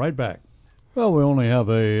right back. Well, we only have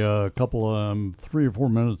a couple, 3 or 4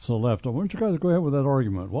 minutes left. Why don't you guys go ahead with that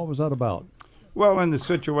argument? What was that about? Well, in the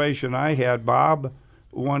situation I had, Bob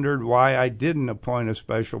wondered why I didn't appoint a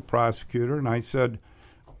special prosecutor, and I said,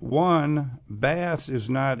 one, Bass is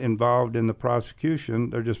not involved in the prosecution.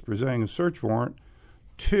 They're just presenting a search warrant.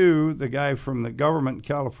 Two, the guy from the government in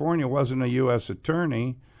California wasn't a U.S.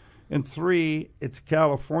 attorney. And three, it's a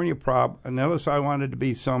California problem. Unless I wanted to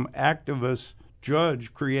be some activist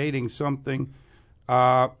judge creating something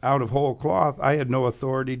out of whole cloth, I had no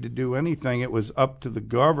authority to do anything. It was up to the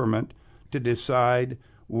government to decide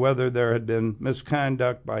whether there had been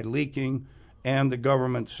misconduct by leaking, and the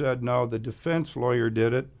government said, no, the defense lawyer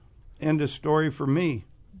did it. End of story for me.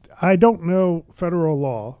 I don't know federal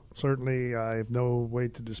law. Certainly, I have no way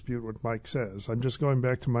to dispute what Mike says. I'm just going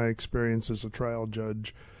back to my experience as a trial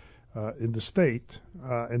judge in the state,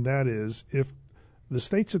 and that is if the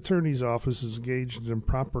state's attorney's office is engaged in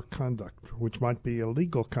improper conduct, which might be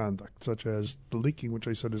illegal conduct, such as the leaking, which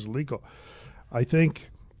I said is illegal, I think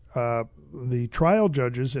the trial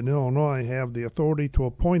judges in Illinois have the authority to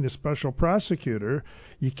appoint a special prosecutor.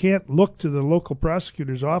 You can't look to the local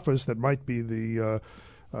prosecutor's office that might be the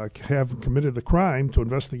have committed the crime to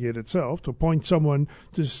investigate itself, to appoint someone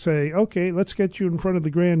to say, okay, let's get you in front of the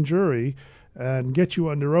grand jury and get you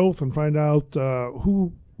under oath and find out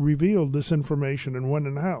who revealed this information and when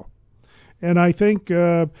and how. And I think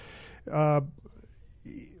one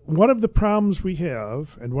of the problems we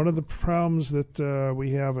have, and one of the problems that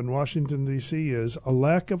we have in Washington, D.C., is a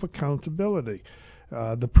lack of accountability.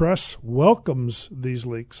 The press welcomes these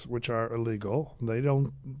leaks, which are illegal. They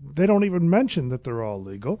don't even mention that they're all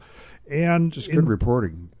legal. And just good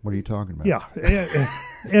reporting. What are you talking about? Yeah,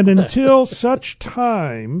 and until such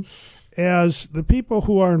time as the people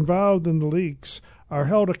who are involved in the leaks are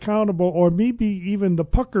held accountable, or maybe even the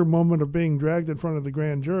pucker moment of being dragged in front of the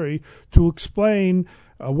grand jury to explain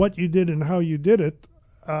what you did and how you did it,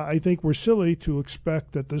 I think we're silly to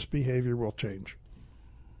expect that this behavior will change.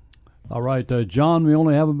 All right, John, we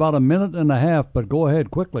only have about a minute and a half, but go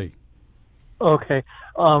ahead quickly. Okay.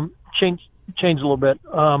 Change a little bit.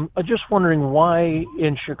 I'm just wondering why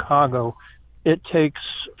in Chicago it takes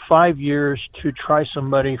 5 years to try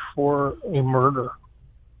somebody for a murder.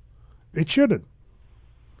 It shouldn't.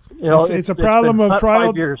 You know, it's a problem of trial.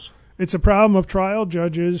 5 years. It's a problem of trial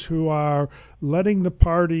judges who are letting the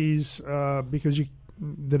parties, because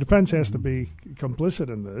the defense has to be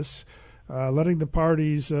complicit in this, letting the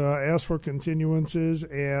parties ask for continuances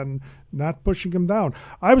and not pushing them down.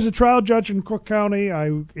 I was a trial judge in Cook County.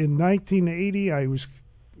 In 1980, I was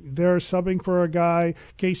there subbing for a guy.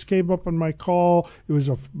 Case came up on my call. It was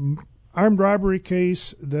a armed robbery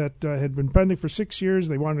case that had been pending for 6 years.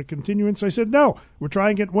 They wanted a continuance. I said, no, we're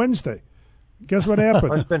trying it Wednesday. Guess what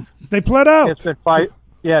happened? They pled out. It's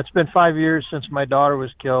been 5 years since my daughter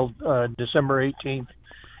was killed, December 18th.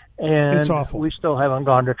 And it's awful. We still haven't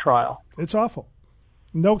gone to trial. It's awful.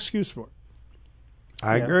 No excuse for it.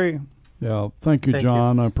 I agree. Yeah, thank you,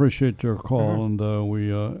 John. I appreciate your call, and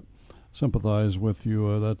we sympathize with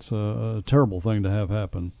you. That's a terrible thing to have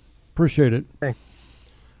happen. Appreciate it. Thanks.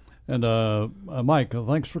 And Mike,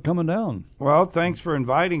 thanks for coming down. Well, thanks for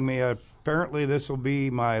inviting me. Apparently this will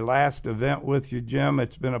be my last event with you, Jim.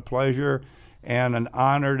 It's been a pleasure and an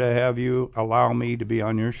honor to have you allow me to be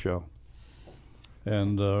on your show.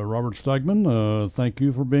 And Robert Steigmann, thank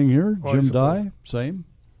you for being here. Jim Dey, same.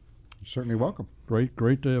 You're certainly welcome. Great,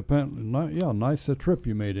 nice trip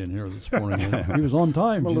you made in here this morning. He was on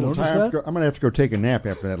time. Did you notice that? I'm going to have to go take a nap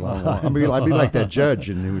after that long walk. I'll be like that judge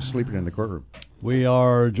who was sleeping in the courtroom. We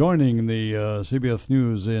are joining the CBS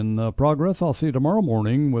News in progress. I'll see you tomorrow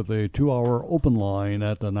morning with a 2-hour open line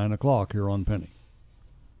at 9 o'clock here on Penny.